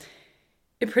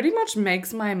 it pretty much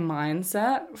makes my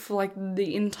mindset for like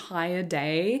the entire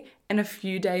day and a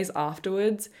few days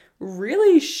afterwards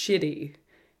really shitty.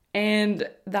 And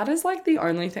that is like the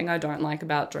only thing I don't like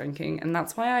about drinking. And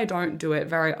that's why I don't do it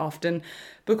very often,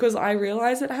 because I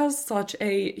realize it has such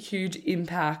a huge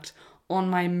impact on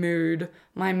my mood,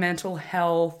 my mental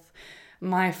health,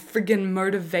 my friggin'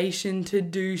 motivation to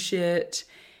do shit.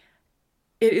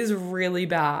 It is really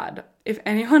bad. If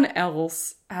anyone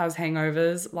else has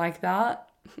hangovers like that,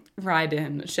 write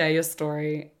in, share your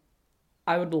story.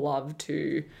 I would love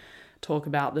to talk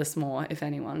about this more if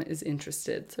anyone is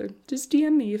interested. So just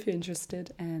DM me if you're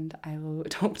interested and I will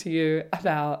talk to you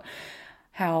about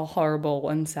how horrible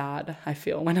and sad I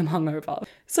feel when I'm hungover.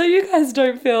 So you guys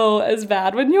don't feel as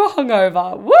bad when you're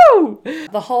hungover. Woo!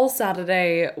 The whole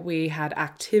Saturday we had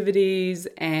activities,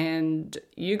 and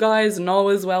you guys know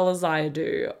as well as I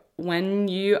do, when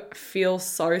you feel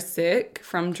so sick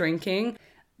from drinking,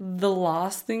 the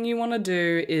last thing you want to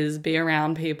do is be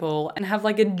around people and have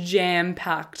like a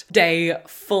jam-packed day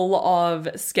full of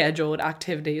scheduled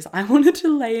activities. I wanted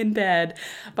to lay in bed,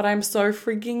 but I'm so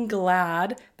freaking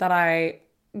glad that I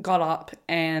got up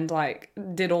and like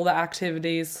did all the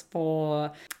activities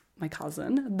for my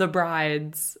cousin, the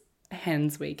bride's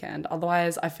hens weekend.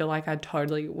 Otherwise, I feel like I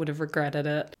totally would have regretted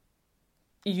it.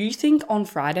 You think on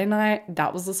Friday night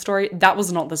that was the story? That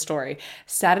was not the story.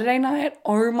 Saturday night,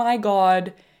 oh my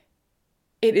God,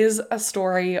 it is a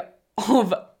story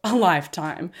of a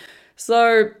lifetime.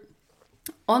 So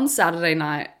on Saturday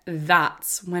night,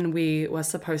 that's when we were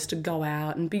supposed to go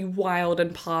out and be wild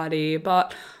and party,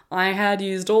 but I had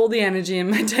used all the energy in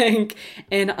my tank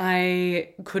and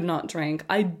I could not drink.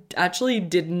 I actually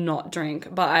did not drink,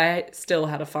 but I still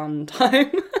had a fun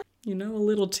time. You know, a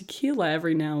little tequila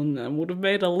every now and then would have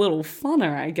made a little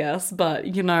funner, I guess.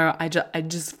 But, you know, I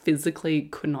just physically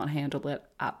could not handle it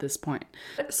at this point.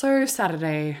 So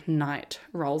Saturday night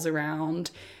rolls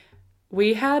around.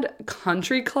 We had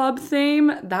country club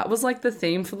theme. That was like the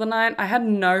theme for the night. I had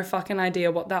no fucking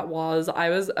idea what that was. I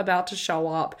was about to show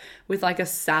up with like a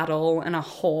saddle and a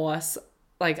horse,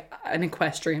 like an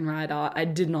equestrian rider. I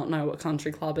did not know what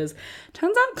country club is.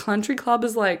 Turns out country club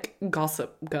is like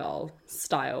Gossip Girl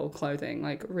style clothing,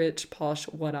 like rich, posh,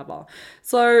 whatever.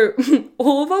 So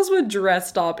all of us were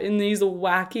dressed up in these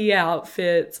wacky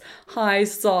outfits, high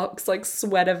socks, like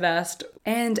sweater vest,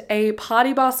 and a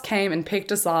party bus came and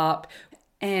picked us up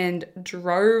and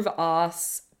drove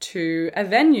us to a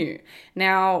venue.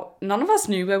 Now, none of us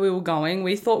knew where we were going.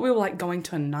 We thought we were like going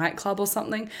to a nightclub or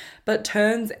something, but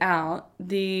turns out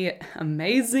the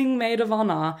amazing maid of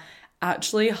honor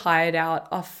actually hired out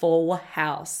a full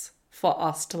house for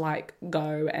us to like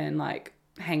go and like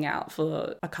hang out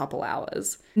for a couple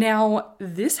hours. Now,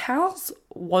 this house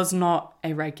was not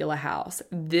a regular house.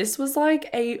 This was like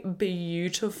a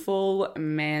beautiful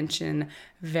mansion,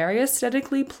 very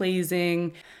aesthetically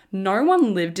pleasing. No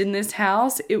one lived in this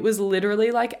house. It was literally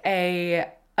like a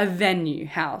venue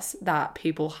house that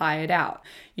people hired out.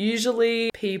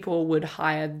 Usually people would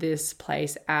hire this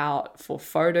place out for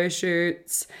photo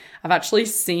shoots. I've actually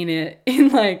seen it in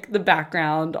like the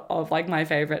background of like my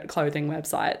favorite clothing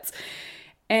websites.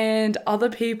 And other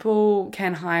people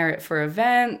can hire it for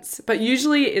events, but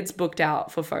usually it's booked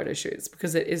out for photo shoots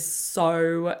because it is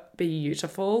so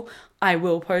beautiful. I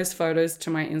will post photos to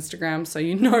my Instagram so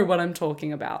you know what I'm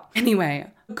talking about.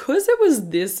 Anyway, because it was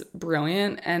this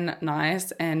brilliant and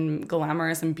nice and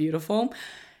glamorous and beautiful,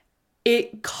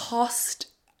 it cost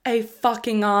a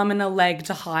fucking arm and a leg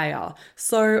to hire.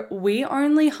 So we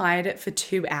only hired it for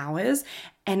 2 hours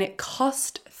and it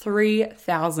cost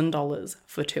 $3,000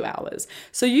 for 2 hours.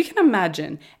 So you can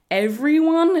imagine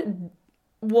everyone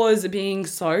was being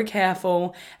so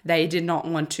careful. They did not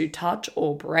want to touch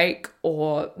or break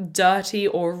or dirty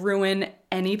or ruin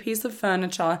any piece of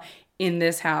furniture in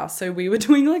this house. So we were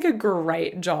doing like a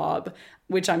great job,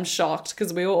 which I'm shocked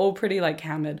because we were all pretty like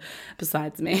hammered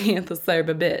besides me, the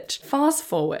sober bitch. Fast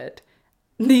forward.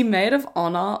 The maid of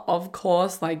honor, of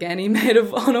course, like any maid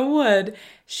of honor would,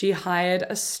 she hired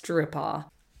a stripper.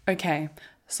 Okay,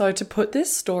 so to put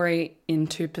this story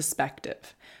into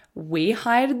perspective, we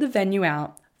hired the venue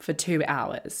out for 2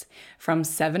 hours from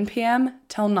 7 p.m.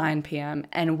 till 9 p.m.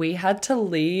 and we had to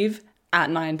leave at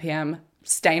 9 p.m.,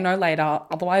 stay no later.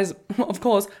 Otherwise, of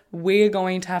course, we're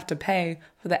going to have to pay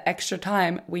for the extra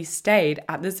time we stayed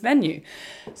at this venue.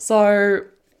 So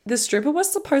the stripper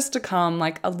was supposed to come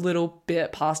like a little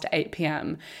bit past 8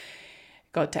 p.m.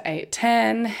 Got to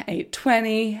 8:10,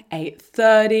 8:20,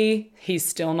 8:30. He's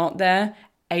still not there.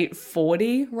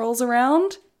 8:40 rolls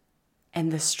around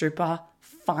and the stripper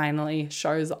finally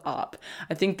shows up.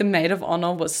 I think the maid of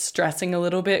honor was stressing a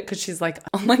little bit because she's like,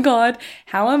 oh my God,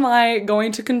 how am I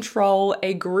going to control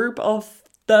a group of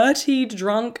 30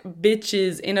 drunk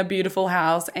bitches in a beautiful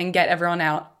house and get everyone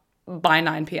out by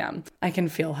 9 p.m. I can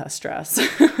feel her stress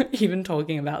even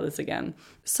talking about this again.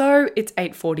 So it's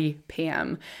 8:40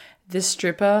 p.m. The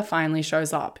stripper finally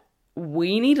shows up.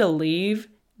 We need to leave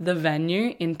the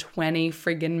venue in 20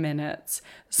 friggin' minutes.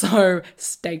 So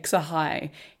stakes are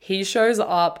high. He shows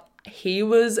up. He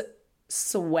was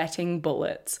sweating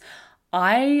bullets.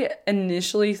 I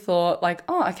initially thought like,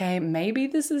 oh, okay, maybe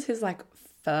this is his like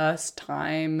first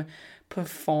time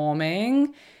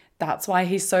performing. That's why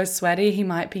he's so sweaty. He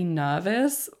might be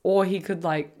nervous, or he could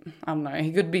like, I don't know,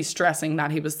 he could be stressing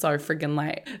that he was so friggin'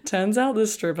 late. Turns out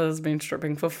this stripper has been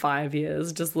stripping for 5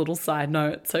 years, just little side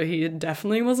note. So he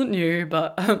definitely wasn't new,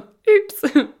 but oops,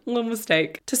 little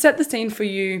mistake. To set the scene for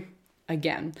you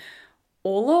again,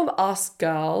 All of us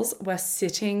girls were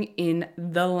sitting in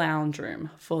the lounge room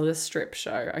for the strip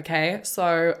show, okay?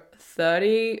 So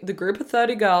the group of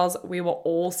 30 girls, we were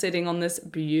all sitting on this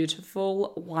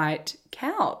beautiful white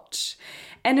couch.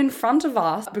 And in front of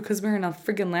us, because we're in a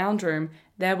friggin' lounge room,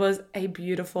 there was a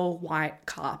beautiful white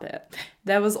carpet.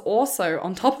 There was also,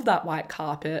 on top of that white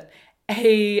carpet,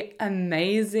 a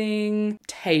amazing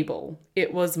table.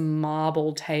 It was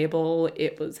marble table,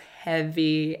 it was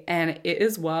heavy, and it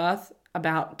is worth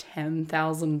about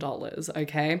 $10,000,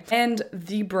 okay? And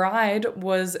the bride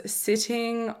was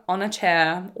sitting on a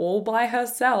chair all by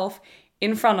herself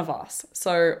in front of us.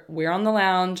 So we're on the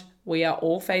lounge, we are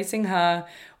all facing her,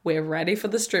 we're ready for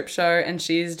the strip show, and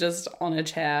she's just on a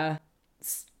chair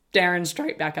staring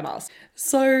straight back at us.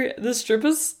 So the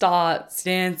stripper starts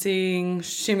dancing,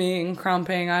 shimmying,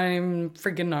 crumping, I don't even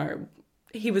freaking know.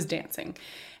 He was dancing.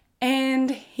 And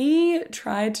he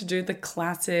tried to do the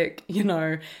classic,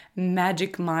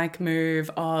 Magic Mike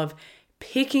move of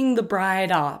picking the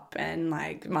bride up and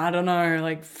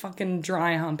fucking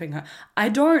dry humping her. I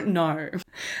don't know.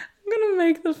 I'm gonna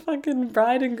make the fucking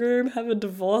bride and groom have a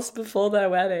divorce before their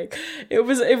wedding.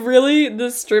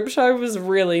 The strip show was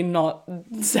really not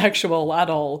sexual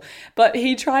at all. But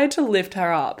he tried to lift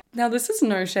her up. Now, this is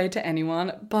no shade to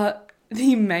anyone, but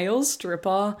the male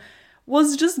stripper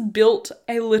was just built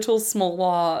a little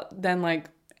smaller than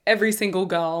every single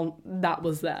girl that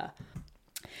was there.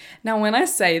 Now, when I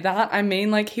say that, I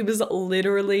mean he was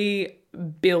literally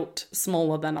built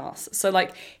smaller than us. So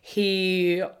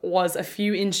he was a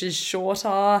few inches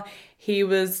shorter, he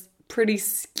was pretty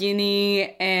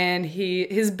skinny, and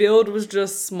his build was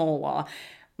just smaller.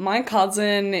 My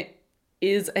cousin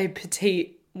is a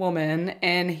petite woman,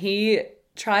 and he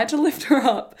tried to lift her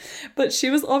up, but she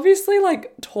was obviously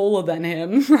taller than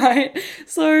him, right?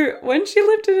 So when she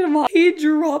lifted him up, he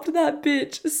dropped that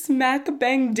bitch smack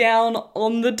bang down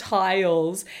on the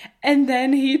tiles, and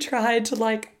then he tried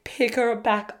to pick her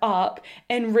back up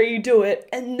and redo it,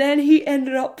 and then he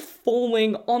ended up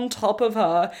falling on top of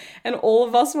her, and all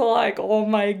of us were like, oh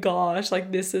my gosh,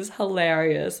 this is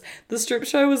hilarious. The strip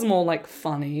show was more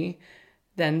funny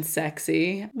than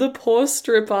sexy. The poor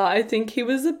stripper, I think he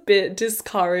was a bit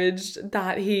discouraged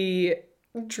that he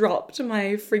dropped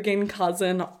my friggin'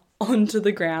 cousin onto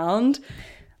the ground.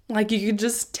 You could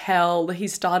just tell he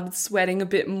started sweating a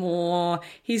bit more.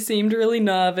 He seemed really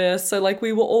nervous. So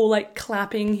we were all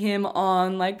clapping him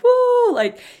on,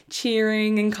 woo,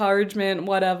 cheering, encouragement,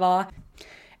 whatever.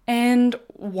 And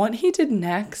what he did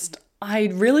next, I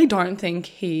really don't think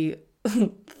he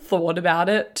thought about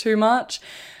it too much.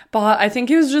 But I think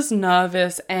he was just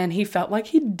nervous, and he felt like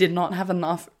he did not have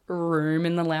enough room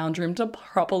in the lounge room to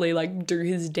properly do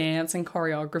his dance and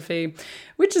choreography,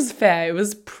 which is fair. It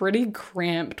was pretty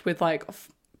cramped with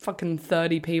fucking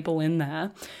 30 people in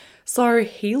there. So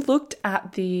he looked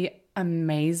at the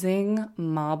amazing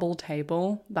marble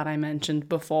table that I mentioned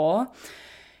before.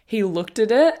 He looked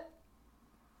at it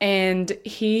and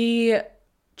he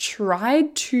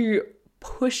tried to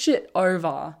push it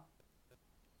over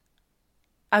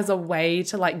as a way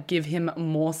to give him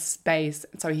more space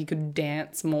so he could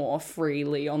dance more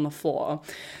freely on the floor.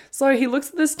 So he looks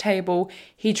at this table,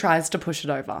 he tries to push it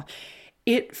over.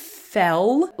 It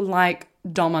fell like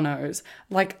dominoes.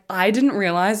 I didn't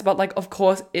realize, but of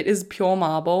course it is pure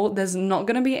marble. There's not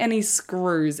going to be any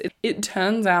screws. It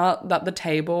turns out that the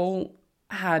table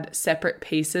had separate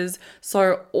pieces,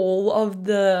 so all of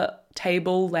the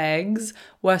table legs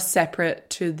were separate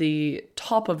to the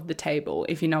top of the table,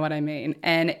 if you know what I mean.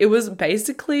 And it was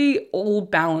basically all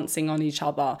balancing on each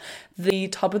other. The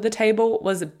top of the table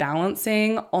was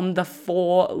balancing on the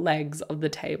 4 legs of the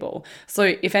table.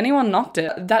 So if anyone knocked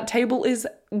it, that table is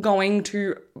going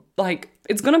to,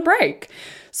 it's gonna break.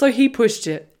 So he pushed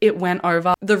it. It went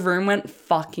over. The room went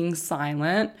fucking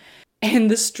silent.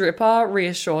 And the stripper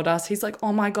reassured us. He's like,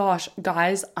 oh my gosh,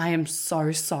 guys, I am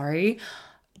so sorry.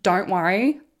 Don't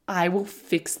worry, I will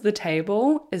fix the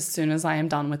table as soon as I am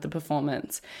done with the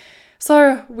performance.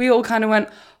 So we all kind of went,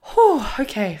 oh,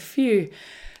 okay, phew,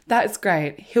 that's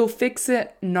great. He'll fix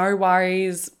it, no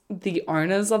worries. The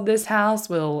owners of this house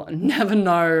will never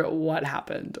know what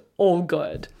happened. All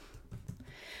good.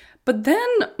 But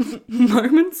then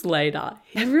moments later,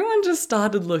 everyone just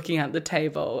started looking at the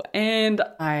table, and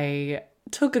I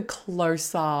took a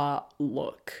closer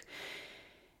look,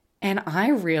 and I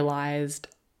realized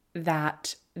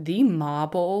that the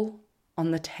marble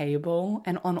on the table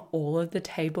and on all of the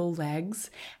table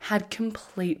legs had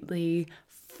completely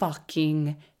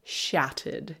fucking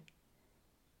shattered.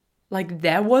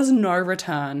 There was no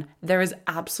return. There is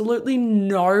absolutely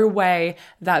no way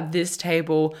that this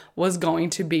table was going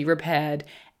to be repaired.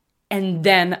 And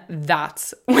then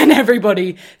that's when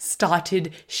everybody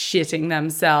started shitting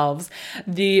themselves.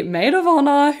 The maid of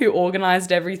honor who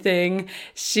organized everything,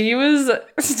 she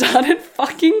started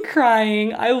fucking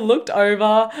crying. I looked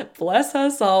over, bless her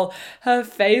soul, her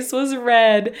face was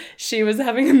red. She was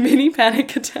having a mini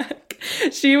panic attack.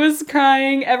 She was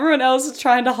crying. Everyone else was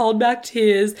trying to hold back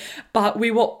tears, but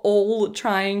we were all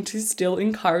trying to still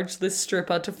encourage this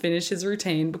stripper to finish his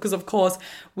routine because, of course,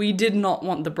 we did not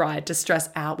want the bride to stress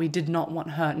out. We did not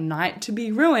want her night to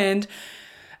be ruined.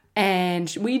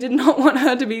 And we did not want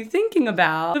her to be thinking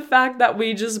about the fact that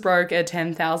we just broke a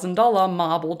 $10,000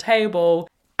 marble table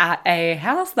at a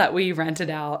house that we rented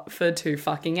out for 2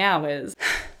 fucking hours.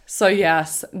 So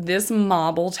yes, this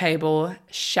marble table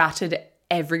shattered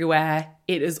everywhere.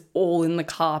 It is all in the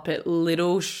carpet.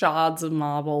 Little shards of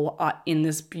marble are in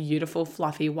this beautiful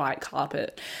fluffy white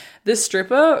carpet. The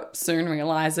stripper soon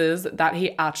realizes that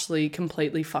he actually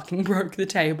completely fucking broke the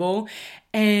table,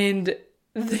 and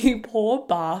the poor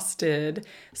bastard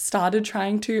started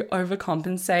trying to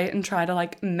overcompensate and try to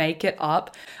like make it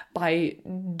up by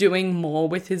doing more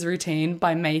with his routine,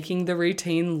 by making the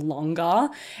routine longer.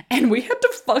 And we had to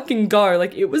fucking go.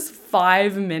 Like, it was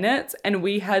 5 minutes and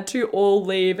we had to all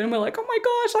leave, and we're like, oh my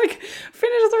gosh, like,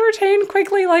 finish the routine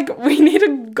quickly. Like, we need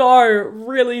to go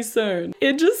really soon.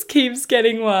 It just keeps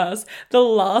getting worse. The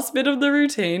last bit of the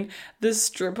routine, the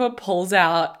stripper pulls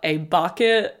out a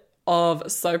bucket of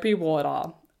soapy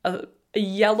water, a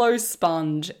yellow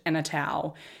sponge, and a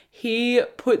towel. He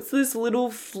puts this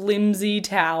little flimsy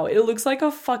towel. It looks like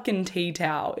a fucking tea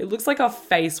towel. It looks like a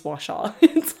face washer.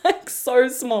 It's like so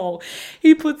small.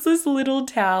 He puts this little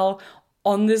towel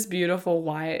on this beautiful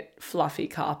white fluffy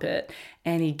carpet,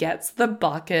 and he gets the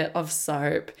bucket of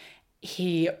soap.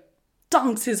 He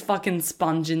dunks his fucking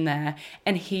sponge in there,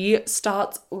 and he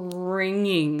starts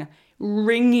wringing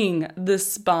the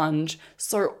sponge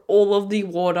so all of the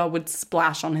water would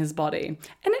splash on his body.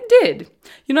 And it did.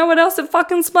 You know what else it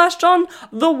fucking splashed on?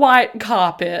 The white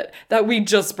carpet that we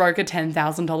just broke a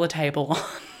 $10,000 table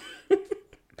on.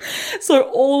 So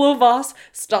all of us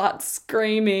start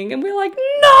screaming and we're like,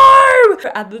 no!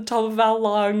 At the top of our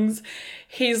lungs.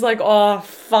 He's like, oh,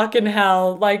 fucking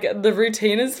hell. Like, the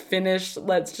routine is finished.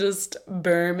 Let's just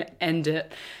boom, end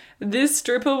it. This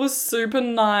stripper was super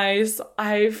nice.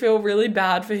 I feel really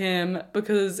bad for him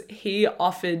because he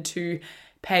offered to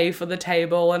pay for the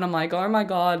table, and I'm like, oh my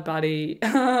god, buddy,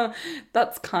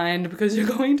 that's kind, because you're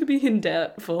going to be in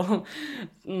debt for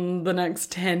the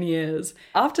next 10 years.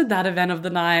 After that event of the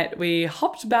night, we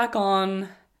hopped back on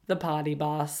the party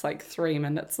bus like 3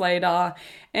 minutes later,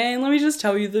 and let me just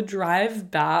tell you, the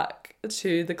drive back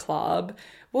to the club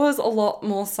was a lot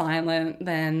more silent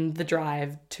than the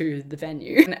drive to the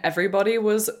venue. And everybody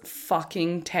was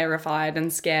fucking terrified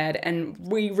and scared, and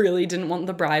we really didn't want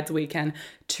the bride's weekend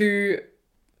to,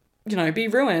 you know, be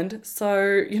ruined.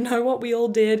 So, you know what we all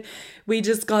did? We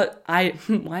just got, why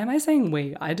am I saying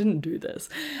we? I didn't do this.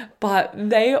 But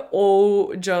they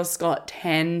all just got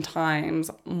 10 times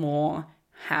more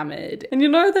hammered. And you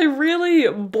know, they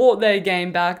really brought their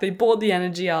game back. They brought the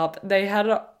energy up. They had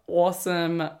an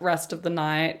awesome rest of the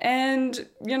night, and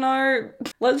you know,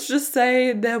 let's just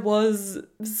say there was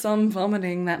some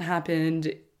vomiting that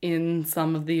happened in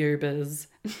some of the Ubers.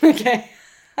 Okay.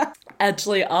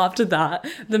 Actually, after that,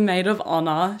 the maid of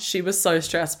honor, she was so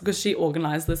stressed because she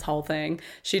organized this whole thing.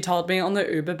 She told me on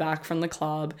the Uber back from the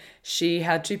club, she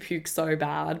had to puke so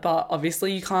bad, but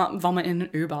obviously you can't vomit in an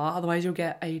Uber, otherwise you'll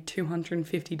get a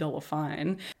 $250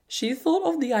 fine. She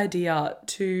thought of the idea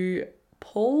to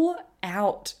pull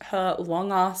out her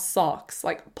long ass socks,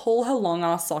 like pull her long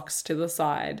ass socks to the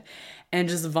side and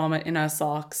just vomit in her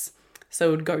socks. So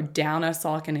it would go down her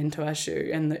sock and into her shoe,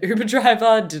 and the Uber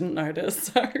driver didn't notice.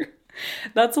 So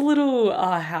that's a little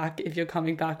hack if you're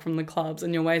coming back from the clubs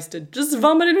and you're wasted. Just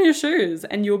vomit in your shoes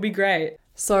and you'll be great.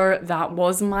 So that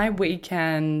was my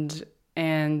weekend,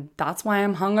 and that's why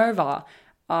I'm hungover.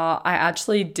 I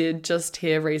actually did just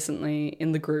hear recently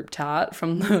in the group chat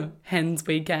from the Hens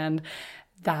weekend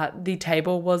that the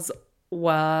table was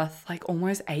worth like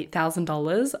almost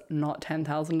 $8,000, not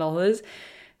 $10,000.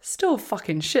 Still a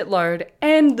fucking shitload,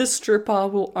 and the stripper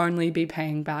will only be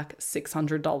paying back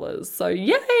 $600. So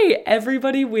yay,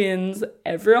 everybody wins,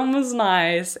 everyone was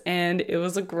nice, and it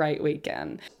was a great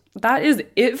weekend. That is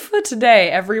it for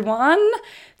today, everyone.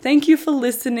 Thank you for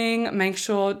listening. Make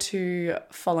sure to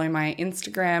follow my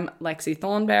Instagram, Lexi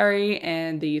Thornberry,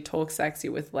 and the Talk Sexy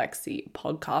with Lexi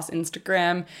podcast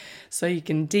Instagram, so you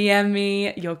can DM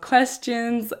me your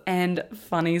questions and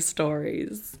funny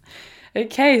stories.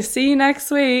 Okay, see you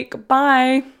next week.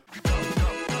 Bye.